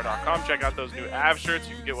thednvr.com. Check out those new Av shirts.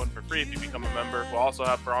 You can get one for free if you become a member. We'll also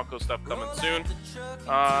have Bronco stuff coming soon.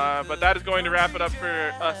 But that is going to wrap it up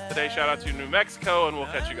for us today. Shout out to New Mexico, and we'll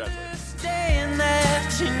catch you guys later. Staying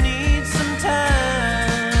that you need some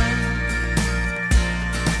time.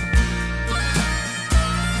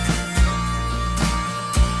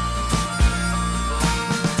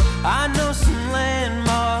 I know some land